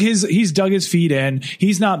dug his feet in.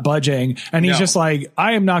 He's not budging. And he's just like,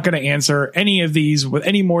 I am not going to answer any of these with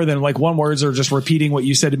any more than like one words or just repeating what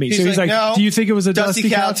you said to me. So he's like, no, do you think it was a dusty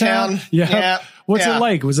cow town? Yeah. What's it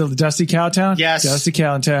like? Was it a dusty cow town? Yes. Dusty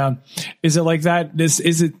cow town. Is it like that?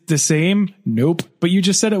 Is it the same? Nope. But you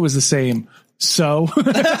just said it was the same. So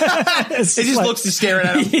it just like, looks to stare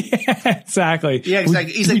at him. Yeah, exactly. Yeah,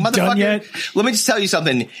 exactly. He's like, motherfucker, let me just tell you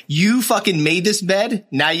something. You fucking made this bed.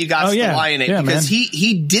 Now you got to lie in it, because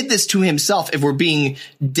he did this to himself. If we're being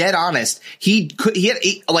dead honest, he put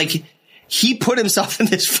himself in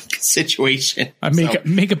this fucking situation. I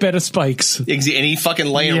make a bed of spikes, and he fucking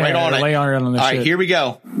laying right on it. Lay on it on the All shit. right, here we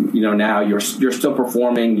go. Now you're still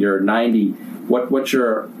performing. You're 90. What's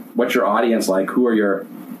your audience like? Who are your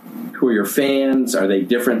fans? Are they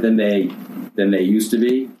different than they used to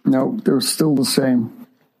be? No, they're still the same.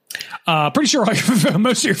 Pretty sure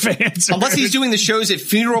most of your fans are. Unless he's doing the shows at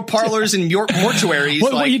funeral parlors and mortuaries.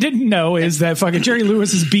 What you didn't know is that fucking Jerry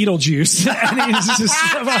Lewis is Beetlejuice. And he's just,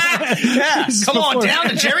 come on down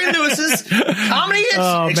to Jerry Lewis's comedy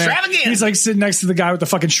extravaganza. He's like sitting next to the guy with the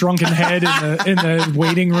fucking shrunken head in the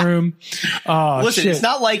waiting room. Listen, it's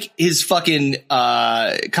not like his fucking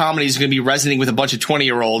comedy is going to be resonating with a bunch of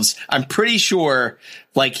 20-year-olds. I'm pretty sure.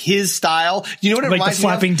 Like his style, you know what it reminds me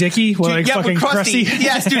of? Like the Flapping Dickie, like fucking Krusty.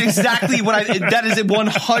 Yes, dude, exactly that is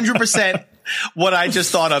 100% what I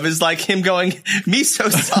just thought of, is like him going, me so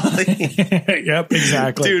solid. Yep,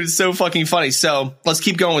 exactly. Dude, it's so fucking funny. So let's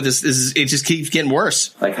keep going with this. It just keeps getting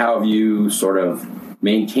worse. Like, how have you sort of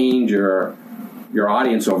maintained your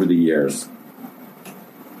audience over the years?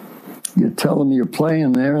 You tell them you're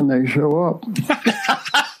playing there and they show up.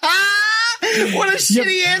 What a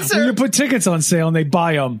shitty answer. You put tickets on sale and they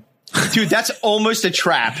buy them. Dude, that's almost a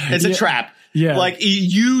trap. It's a trap. Yeah. Like,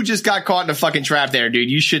 you just got caught in a fucking trap there,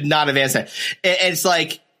 dude. You should not have answered that. And it's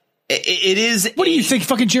like, it is. What do you think?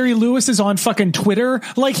 Fucking Jerry Lewis is on fucking Twitter.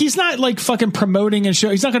 Like, he's not like fucking promoting and show.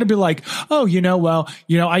 He's not going to be like, oh,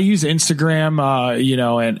 I use Instagram,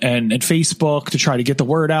 and Facebook to try to get the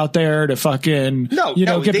word out there to fucking,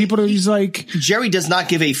 get people to. He's like, Jerry does not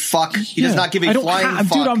give a fuck. He does not give a flying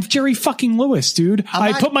fuck. Dude, I'm Jerry fucking Lewis, dude.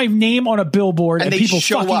 I put my name on a billboard and people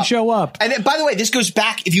fucking show up. And then, by the way, this goes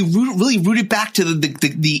back. If you really root it back to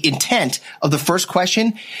the intent of the first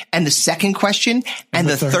question and the second question and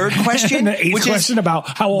the third question, the eighth question about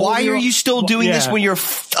how old why are you still doing this when you're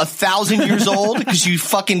 1,000 years old? Because you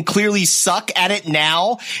fucking clearly suck at it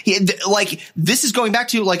now. Like, this is going back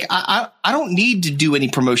to, like, I don't need to do any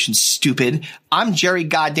promotion, stupid. I'm Jerry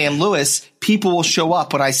goddamn Lewis. People will show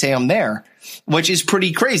up when I say I'm there, which is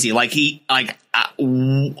pretty crazy. Like,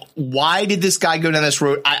 why did this guy go down this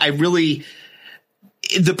road? I wish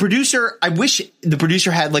the producer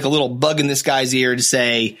had like a little bug in this guy's ear to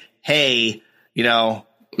say, hey,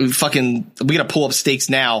 we gotta pull up stakes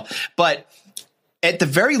now. But at the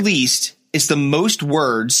very least, it's the most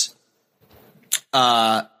words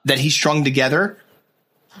that he strung together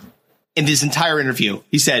in this entire interview.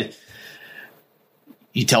 He said,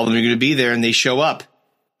 you tell them you're going to be there and they show up.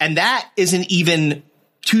 And that isn't even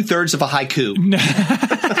 2/3 of a haiku.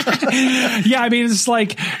 Yeah, I mean, it's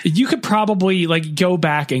like you could probably like go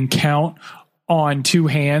back and count on two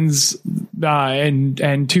hands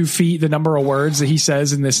and 2 feet the number of words that he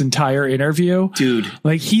says in this entire interview. Dude.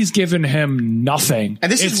 Like, he's given him nothing. And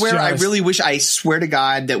this is where I really wish, I swear to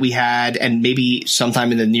God, that we had, and maybe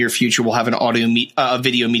sometime in the near future we'll have an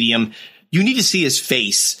video medium. You need to see his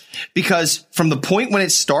face, because from the point when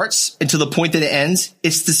it starts until the point that it ends,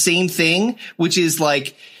 it's the same thing, which is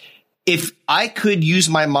like, if I could use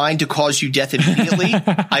my mind to cause you death immediately,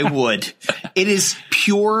 I would. It is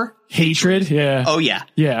pure hatred. Yeah. Oh, yeah.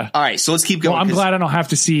 Yeah. All right. So let's keep going. Well, I'm glad I don't have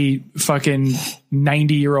to see fucking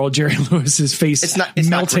 90-year-old Jerry Lewis's face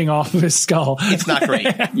melting off of his skull. It's not great.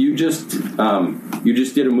 You just did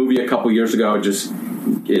a movie a couple years ago. It just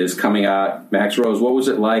is coming out. Max Rose. What was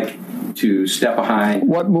it like to step behind?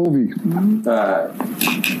 What movie?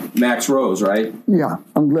 Max Rose, right? Yeah.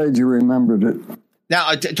 I'm glad you remembered it.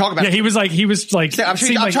 Now, talk about. Yeah, he was like. I'm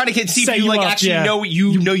trying to see if you actually know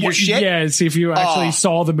your shit. Yeah, see if you actually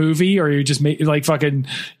saw the movie, or you just made like fucking.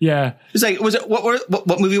 Yeah, it's like, was it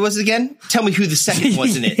what movie was it again? Tell me who the second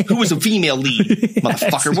was in it. Who was the female lead,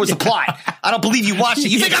 motherfucker? What was the plot? I don't believe you watched it.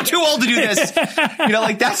 You think I'm too old to do this?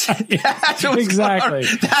 Like that's what was exactly.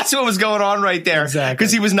 That's what was going on right there. Exactly,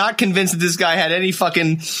 because he was not convinced that this guy had any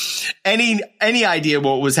fucking any idea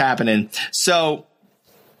what was happening. So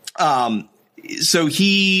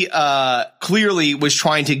he clearly was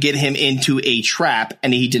trying to get him into a trap,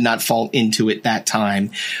 and he did not fall into it that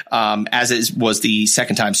time, as it was the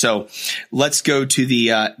second time. So let's go to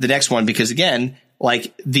the next one, because again,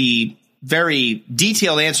 like, the very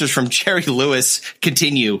detailed answers from Jerry Lewis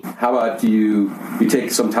continue. How about you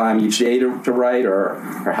take some time each day to write, or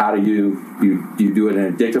how do you do it in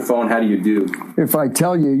a dictaphone? How do you do? If I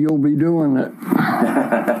tell you, you'll be doing it.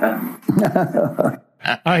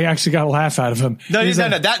 I actually got a laugh out of him. No.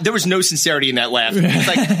 There was no sincerity in that laugh.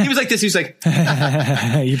 He was like this. He was like,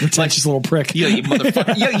 you pretentious little prick. Yeah, you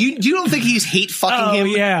motherfucker. Yeah, you don't think he's hate fucking him?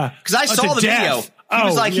 Yeah. Because I saw the video. He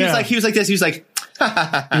was like this. He was like,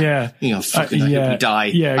 yeah. You know, fucking, I hope you die.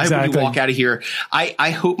 Yeah, exactly. I hope you walk out of here.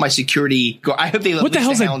 I hope my security I hope they. What the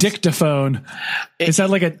hell's a dictaphone? Is that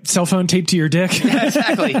like a cell phone taped to your dick? Yeah,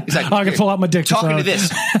 exactly. I can pull out my dictaphone. Talking to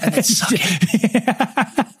this. And then suck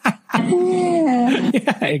it.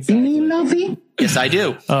 Yeah, exactly. Yes, I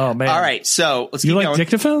do. Oh man. All right, so let's keep going. You like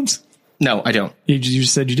dictaphones? No, I don't. You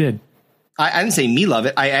just said you did. I didn't say me love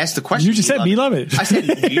it. I asked the question. You just said me love it. I said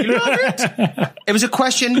you love it. It was a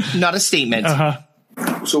question, not a statement.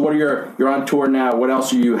 So what are you're on tour now? What else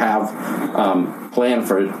do you have planned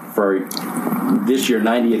for this year,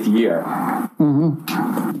 90th year? Do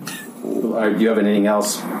you have anything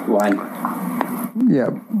else lined? Yeah,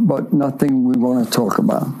 but nothing we want to talk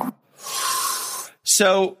about.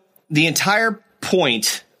 So the entire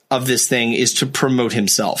point of this thing is to promote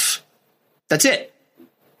himself. That's it.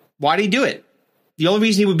 Why did he do it? The only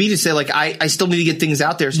reason he would be to say, like, I still need to get things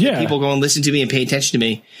out there so that people go and listen to me and pay attention to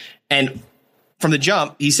me. And from the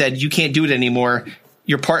jump, he said, you can't do it anymore.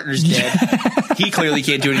 Your partner's dead. He clearly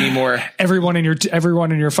can't do it anymore. Everyone in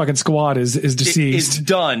your fucking squad is deceased. It's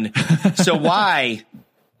done. So why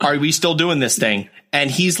are we still doing this thing?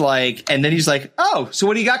 And he's like, oh, so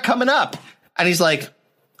what do you got coming up? And he's like,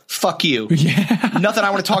 fuck you. Yeah. Nothing I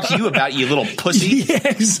want to talk to you about, you little pussy. Yeah,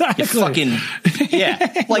 exactly. You fucking,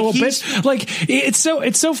 yeah. Like,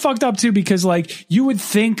 it's so fucked up too, because like you would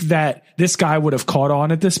think that this guy would have caught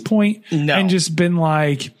on at this point and just been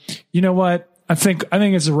like, you know what? I think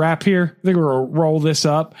it's a wrap here. I think we're gonna roll this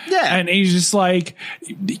up. Yeah. And he's just like,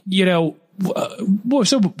 you know,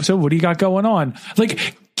 so what do you got going on? Like,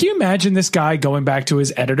 can you imagine this guy going back to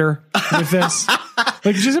his editor with this?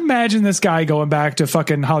 Like, just imagine this guy going back to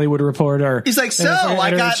fucking Hollywood Reporter. He's like, so I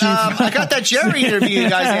got that Jerry interview you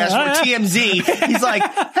guys asked for TMZ. He's like,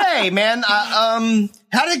 hey man,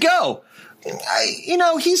 how'd it go?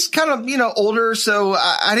 He's kind of, older, so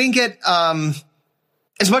I didn't get,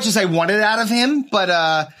 as much as I wanted out of him,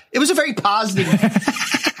 but, it was a very positive,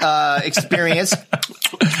 experience.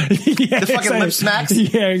 The fucking lip smacks.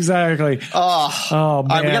 Yeah, exactly. Oh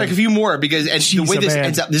man. We got a few more because the way this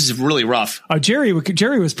ends up, this is really rough. Jerry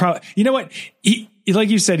was probably, you know what? Like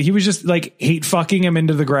you said, he was just like hate fucking him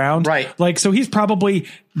into the ground. Right. Like, so he's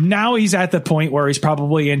at the point where he's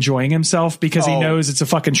probably enjoying himself because he knows it's a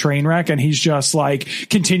fucking train wreck and he's just like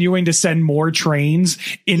continuing to send more trains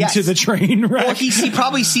into the train wreck. Well,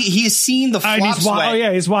 he has seen the flop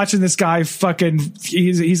sweat. He's watching this guy fucking,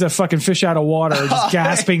 he's a fucking fish out of water, just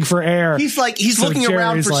gasping for air. He's looking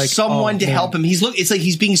around for someone to help him. It's like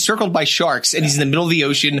he's being circled by sharks and he's in the middle of the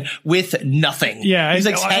ocean with nothing. Yeah. He's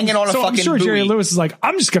like hanging on a fucking I'm sure buoy. Jerry Lewis is like,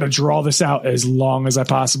 I'm just going to draw this out as long as I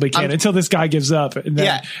possibly can until this guy gives up. And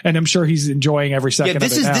then, and I'm sure he's enjoying every second of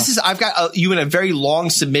it now. I've got you in a very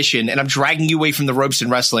long submission and I'm dragging you away from the ropes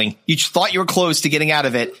in wrestling. You thought you were close to getting out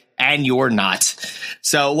of it and you're not.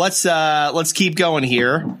 So let's keep going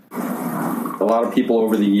here. A lot of people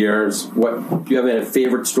over the years, do you have a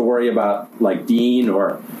favorite story about like Dean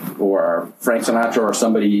or Frank Sinatra or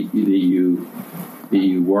somebody that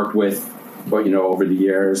you worked with, or, over the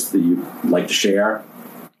years that you like to share?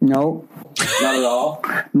 No. Not at all?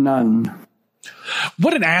 None.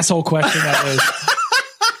 What an asshole question that is.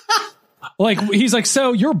 Like, he's like,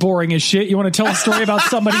 so you're boring as shit. You want to tell a story about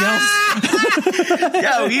somebody else?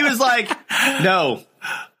 Yo, he was like, no,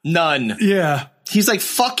 none. Yeah. He's like,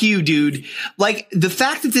 fuck you, dude. Like, the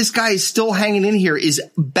fact that this guy is still hanging in here is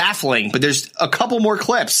baffling, but there's a couple more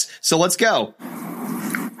clips. So let's go.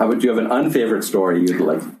 How about, do you have an unfavorite story you'd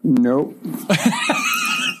like? Nope.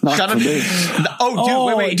 Shut up.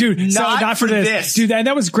 Wait. Dude, not for this. Dude, and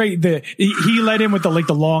that was great. He let in with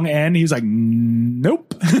the long end. He was like,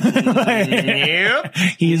 nope. Nope.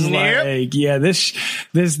 He's like, yeah, this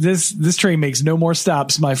train makes no more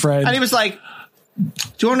stops, my friend. And he was like, do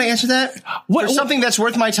you want to answer that? For something that's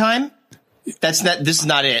worth my time? This is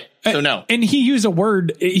not it. So no. And he used a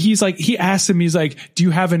word. He's like, he asked him, he's like, do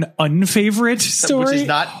you have an unfavorite story? Which is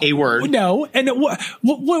not a word. No. And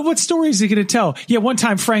what story is he going to tell? Yeah. One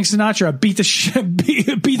time Frank Sinatra beat the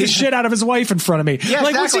shit out of his wife in front of me. Yeah,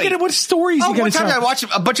 like, exactly. What story is he going to tell? One time I watched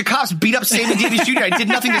a bunch of cops beat up Sammy Davis Jr. I did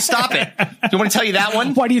nothing to stop it. Do you want to tell you that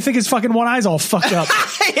one? Why do you think his fucking one eye's all fucked up?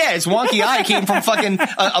 Yeah. His wonky eye came from fucking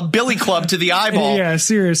a billy club to the eyeball. Yeah.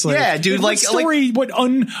 Seriously. Yeah, dude. What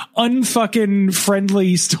unfucking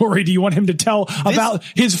friendly story story do you want him to tell about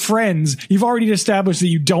his friends? You've already established that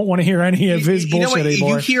you don't want to hear any of his bullshit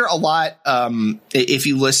anymore. You hear a lot, if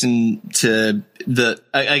you listen to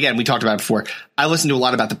again, we talked about it before. I listen to a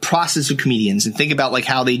lot about the process of comedians and think about like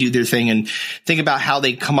how they do their thing and think about how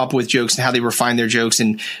they come up with jokes and how they refine their jokes.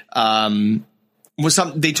 And,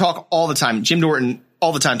 they talk all the time. Jim Norton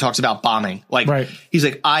all the time talks about bombing. Like, he's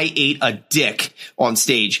like, I ate a dick on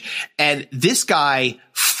stage. And this guy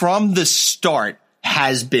from the start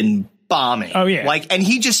has been bombing. Oh yeah. Like, and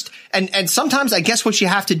he just, and sometimes I guess what you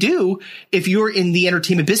have to do if you're in the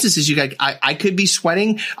entertainment business is you got, I could be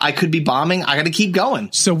sweating. I could be bombing. I got to keep going.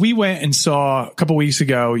 So we went and saw a couple weeks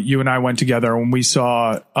ago, you and I went together when we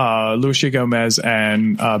saw, Luis J. Gomez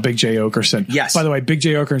and, Big J. Okerson. Yes. By the way, Big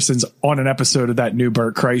J. Okerson's on an episode of that new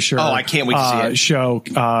Bert Kreischer. Oh, I can't wait to see it. Show,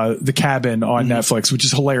 The Cabin on Netflix, which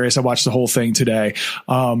is hilarious. I watched the whole thing today.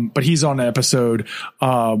 But he's on the episode,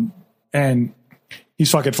 and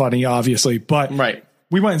he's fucking funny, obviously, but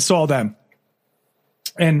we went and saw them.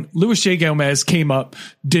 And Luis J. Gomez came up,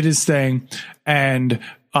 did his thing, and Big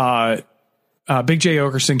J.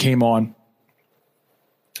 Okerson came on.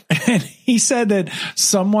 And he said that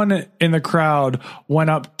someone in the crowd went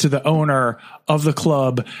up to the owner of the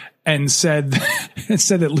club and said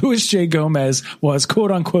that Luis J. Gomez was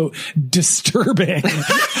quote unquote disturbing.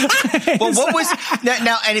 Well, what was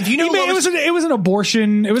now? And if you know, it was an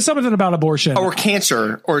abortion. It was something about abortion or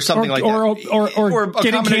cancer or something like that, or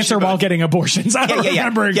getting cancer while getting abortions. I don't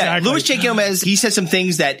remember exactly. Luis J. Gomez, he said some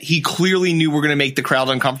things that he clearly knew were going to make the crowd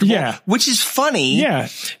uncomfortable. Yeah, which is funny. Yeah,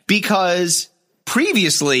 because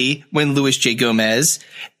previously when Luis J. Gomez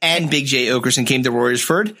and Big J. Okerson came to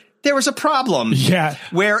Royersford, there was a problem. Yeah.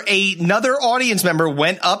 Where another audience member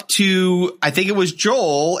went up to, I think it was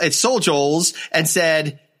Joel at Soul Joel's and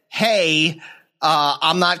said, hey,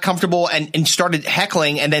 I'm not comfortable and started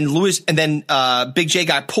heckling. And then Big J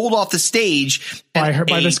got pulled off the stage by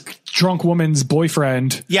this drunk woman's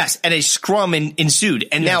boyfriend. Yes. And a scrum ensued.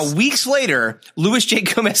 And now weeks later, Luis J.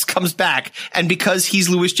 Gomez comes back. And because he's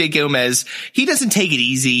Luis J. Gomez, he doesn't take it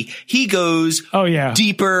easy. He goes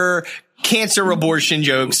deeper. Cancer, abortion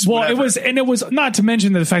jokes. Well, it was not to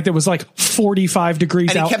mention the fact that it was like 45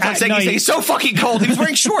 degrees and he out kept on saying, it's so fucking cold. He was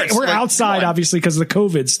wearing shorts. We're outside, obviously, because of the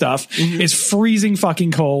COVID stuff. It's freezing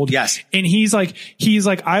fucking cold. Yes. And he's like,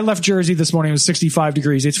 I left Jersey this morning. It was 65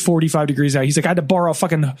 degrees. It's 45 degrees out. He's like, I had to borrow a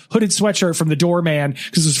fucking hooded sweatshirt from the doorman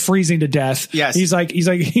because it was freezing to death. Yes. He's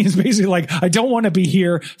basically like, I don't want to be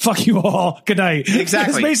here. Fuck you all. Good night.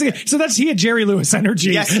 Exactly. He had Jerry Lewis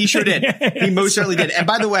energy. Yes, he sure did. He most certainly did. And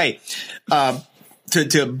by the way,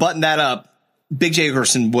 to button that up, Big J.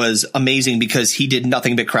 Okerson was amazing because he did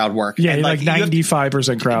nothing but crowd work. Yeah, and like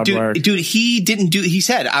 95% crowd work. Dude, he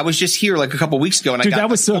said, I was just here like a couple weeks ago and I got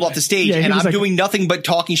pulled off the stage and I'm doing nothing but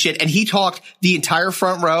talking shit. And he talked the entire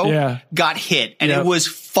front row, got hit, and it was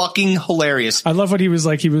fucking hilarious. I love what he was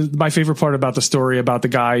like. My favorite part about the story about the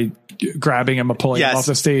guy grabbing him and pulling him off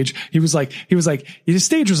the stage. He was like, the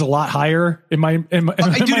stage was a lot higher in my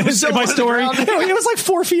story. It was like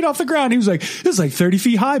 4 feet off the ground. He was like, it was like 30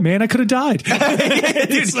 feet high, man. I could have died.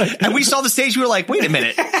 And we saw the stage. We were like, wait a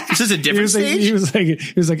minute, this is a different stage. He was like,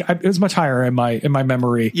 it was much higher in my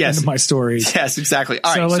memory. Yes, in my stories. Yes, exactly.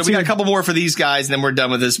 All right, so we got a couple more for these guys, and then we're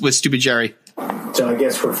done with this with Stupid Jerry. So I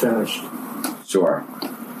guess we're finished. Sure.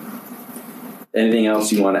 Anything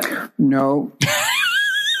else you want to? No.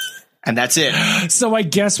 And that's it. So I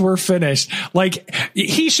guess we're finished. Like,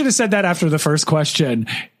 he should have said that after the first question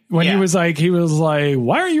when he was like,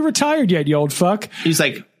 why aren't you retired yet, you old fuck? He's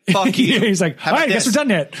like, fuck you. He's like, all right, I guess we're done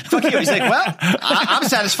yet. Fuck you. He's like, well, I'm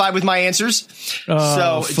satisfied with my answers.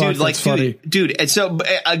 Dude. And so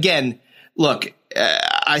again, look,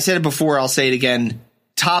 I said it before. I'll say it again.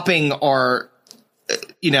 Topping our,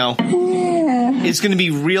 it's going to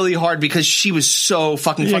be really hard because she was so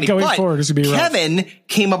fucking funny. Going forward, it's going to be Kevin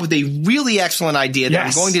came up with a really excellent idea that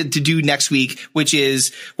I'm going to do next week, which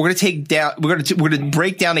is we're going to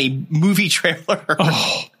break down a movie trailer.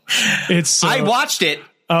 Oh, I watched it.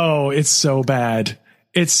 Oh, it's so bad.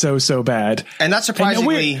 It's so bad. And not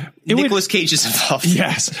surprisingly, Nicolas Cage is involved.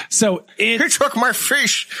 Yes. So he took my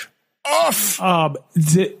fish off.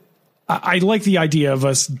 I like the idea of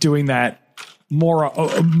us doing that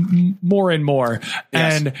more and more.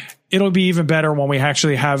 Yes. And it'll be even better when we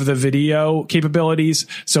actually have the video capabilities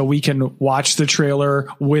so we can watch the trailer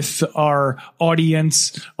with our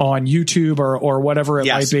audience on YouTube or whatever it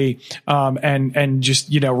might be. And just,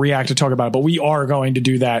 react to talk about it. But we are going to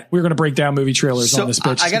do that. We're going to break down movie trailers on this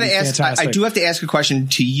pitch. I got to ask, I do have to ask a question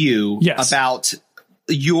to you about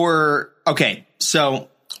okay. So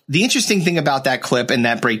the interesting thing about that clip and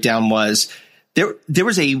that breakdown was there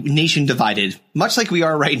was a nation divided, much like we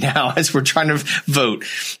are right now as we're trying to vote,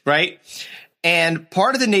 right? And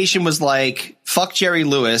part of the nation was like, fuck Jerry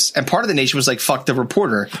Lewis. And part of the nation was like, fuck the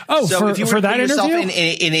reporter. Oh, so if you were for to that put yourself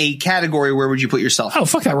interview? in a category, where would you put yourself? Oh,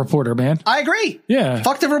 fuck that reporter, man. I agree. Yeah.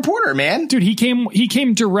 Fuck the reporter, man. Dude, he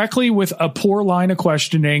came directly with a poor line of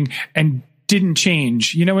questioning and didn't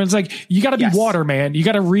change. You know, it's like, you got to be water, man. You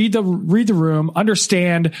got to read the room,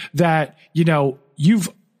 understand that, you know, you've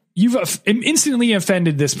instantly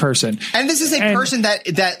offended this person. And this is a person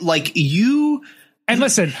that like you. And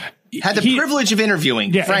listen, had the privilege of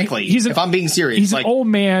interviewing, frankly, if I'm being serious. He's an old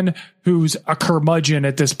man who's a curmudgeon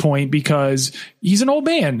at this point because he's an old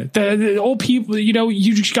man. The old people, you know,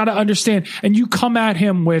 you just got to understand. And you come at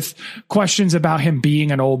him with questions about him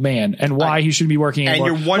being an old man and why he should be working. And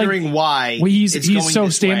you're wondering why he's so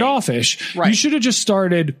standoffish. Right. You should have just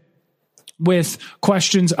started with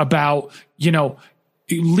questions about, you know,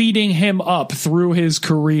 leading him up through his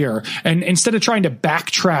career, and instead of trying to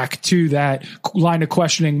backtrack to that line of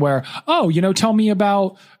questioning where, oh, you know, tell me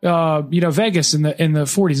about you know, Vegas in the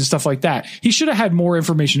 40s and stuff like that. He should have had more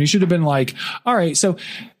information. He should have been like, all right, so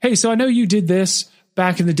hey, so I know you did this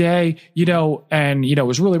back in the day, you know, and, you know, it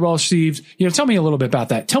was really well received. You know, tell me a little bit about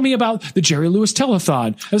that. Tell me about the Jerry Lewis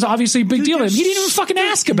telethon. It was obviously a big deal to him. He didn't even fucking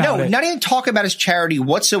ask about it. Not even talk about his charity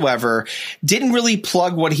whatsoever. Didn't really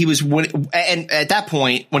plug what he was. And at that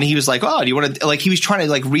point, when he was like, oh, do you want to, like, he was trying to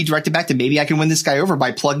like redirect it back to maybe I can win this guy over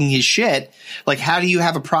by plugging his shit. Like, how do you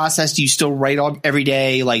have a process? Do you still write every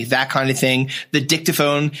day? Like that kind of thing. The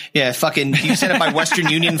dictaphone. Yeah. Fucking, you send it by Western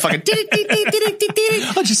Union. Fucking.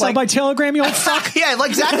 I'll just send by Telegram, you old fuck. Yeah,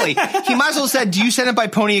 like exactly. He might as well said, do you send it by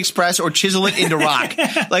Pony Express or chisel it into rock?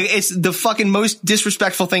 Like, it's the fucking most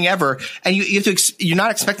disrespectful thing ever. And you have to, you're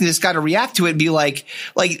not expecting this guy to react to it and be like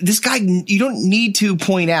this guy, you don't need to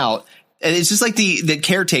point out. And it's just like the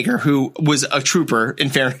caretaker who was a trooper,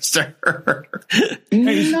 in fairness to her.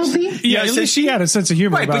 Yeah, at least she had a sense of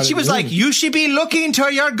humor. Right, about but she it. was like, you should be looking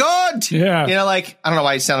to your God. Yeah. You know, like, I don't know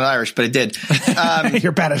why it sounded Irish, but it did.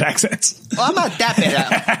 You're bad at accents. Well, I'm not that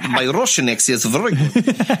bad. My Russian accent is very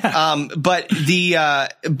good. But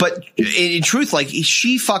in truth, like,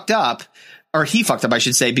 she fucked up, or he fucked up, I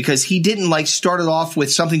should say, because he didn't like start it off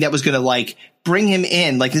with something that was going to like bring him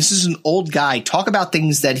in. Like, this is an old guy. Talk about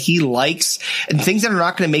things that he likes and things that are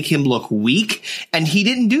not going to make him look weak. And he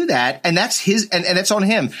didn't do that. And that's his, and that's on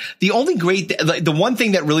him. The only the one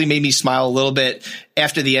thing that really made me smile a little bit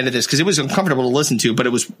after the end of this, because it was uncomfortable to listen to, but it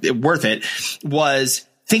was worth it, was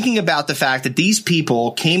thinking about the fact that these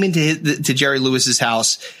people came into to Jerry Lewis's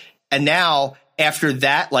house. And now after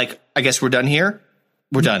that, like, I guess we're done here.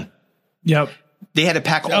 We're done. Yep. They had to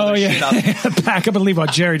pack all their shit up. Pack up and leave while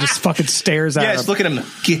Jerry just fucking stares at him. Yeah, just look at him.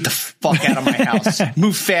 Get the fuck out of my house.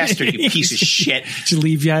 Move faster, you piece of shit. Did you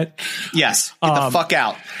leave yet? Yes. Get the fuck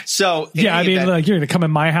out. So, yeah, I mean, like, you're going to come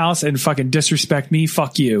in my house and fucking disrespect me.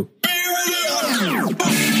 Fuck you.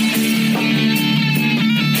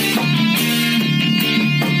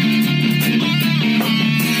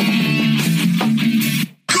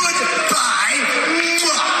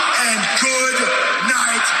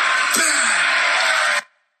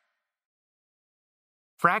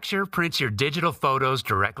 Fracture prints your digital photos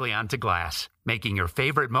directly onto glass, making your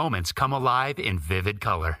favorite moments come alive in vivid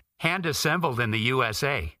color. Hand assembled in the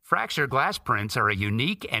USA, Fracture glass prints are a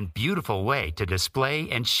unique and beautiful way to display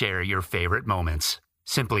and share your favorite moments.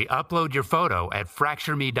 Simply upload your photo at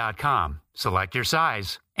FractureMe.com, select your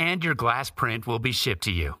size, and your glass print will be shipped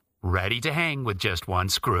to you, ready to hang with just one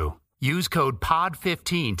screw. Use code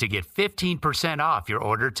POD15 to get 15% off your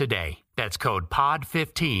order today. That's code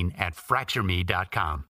POD15 at FractureMe.com.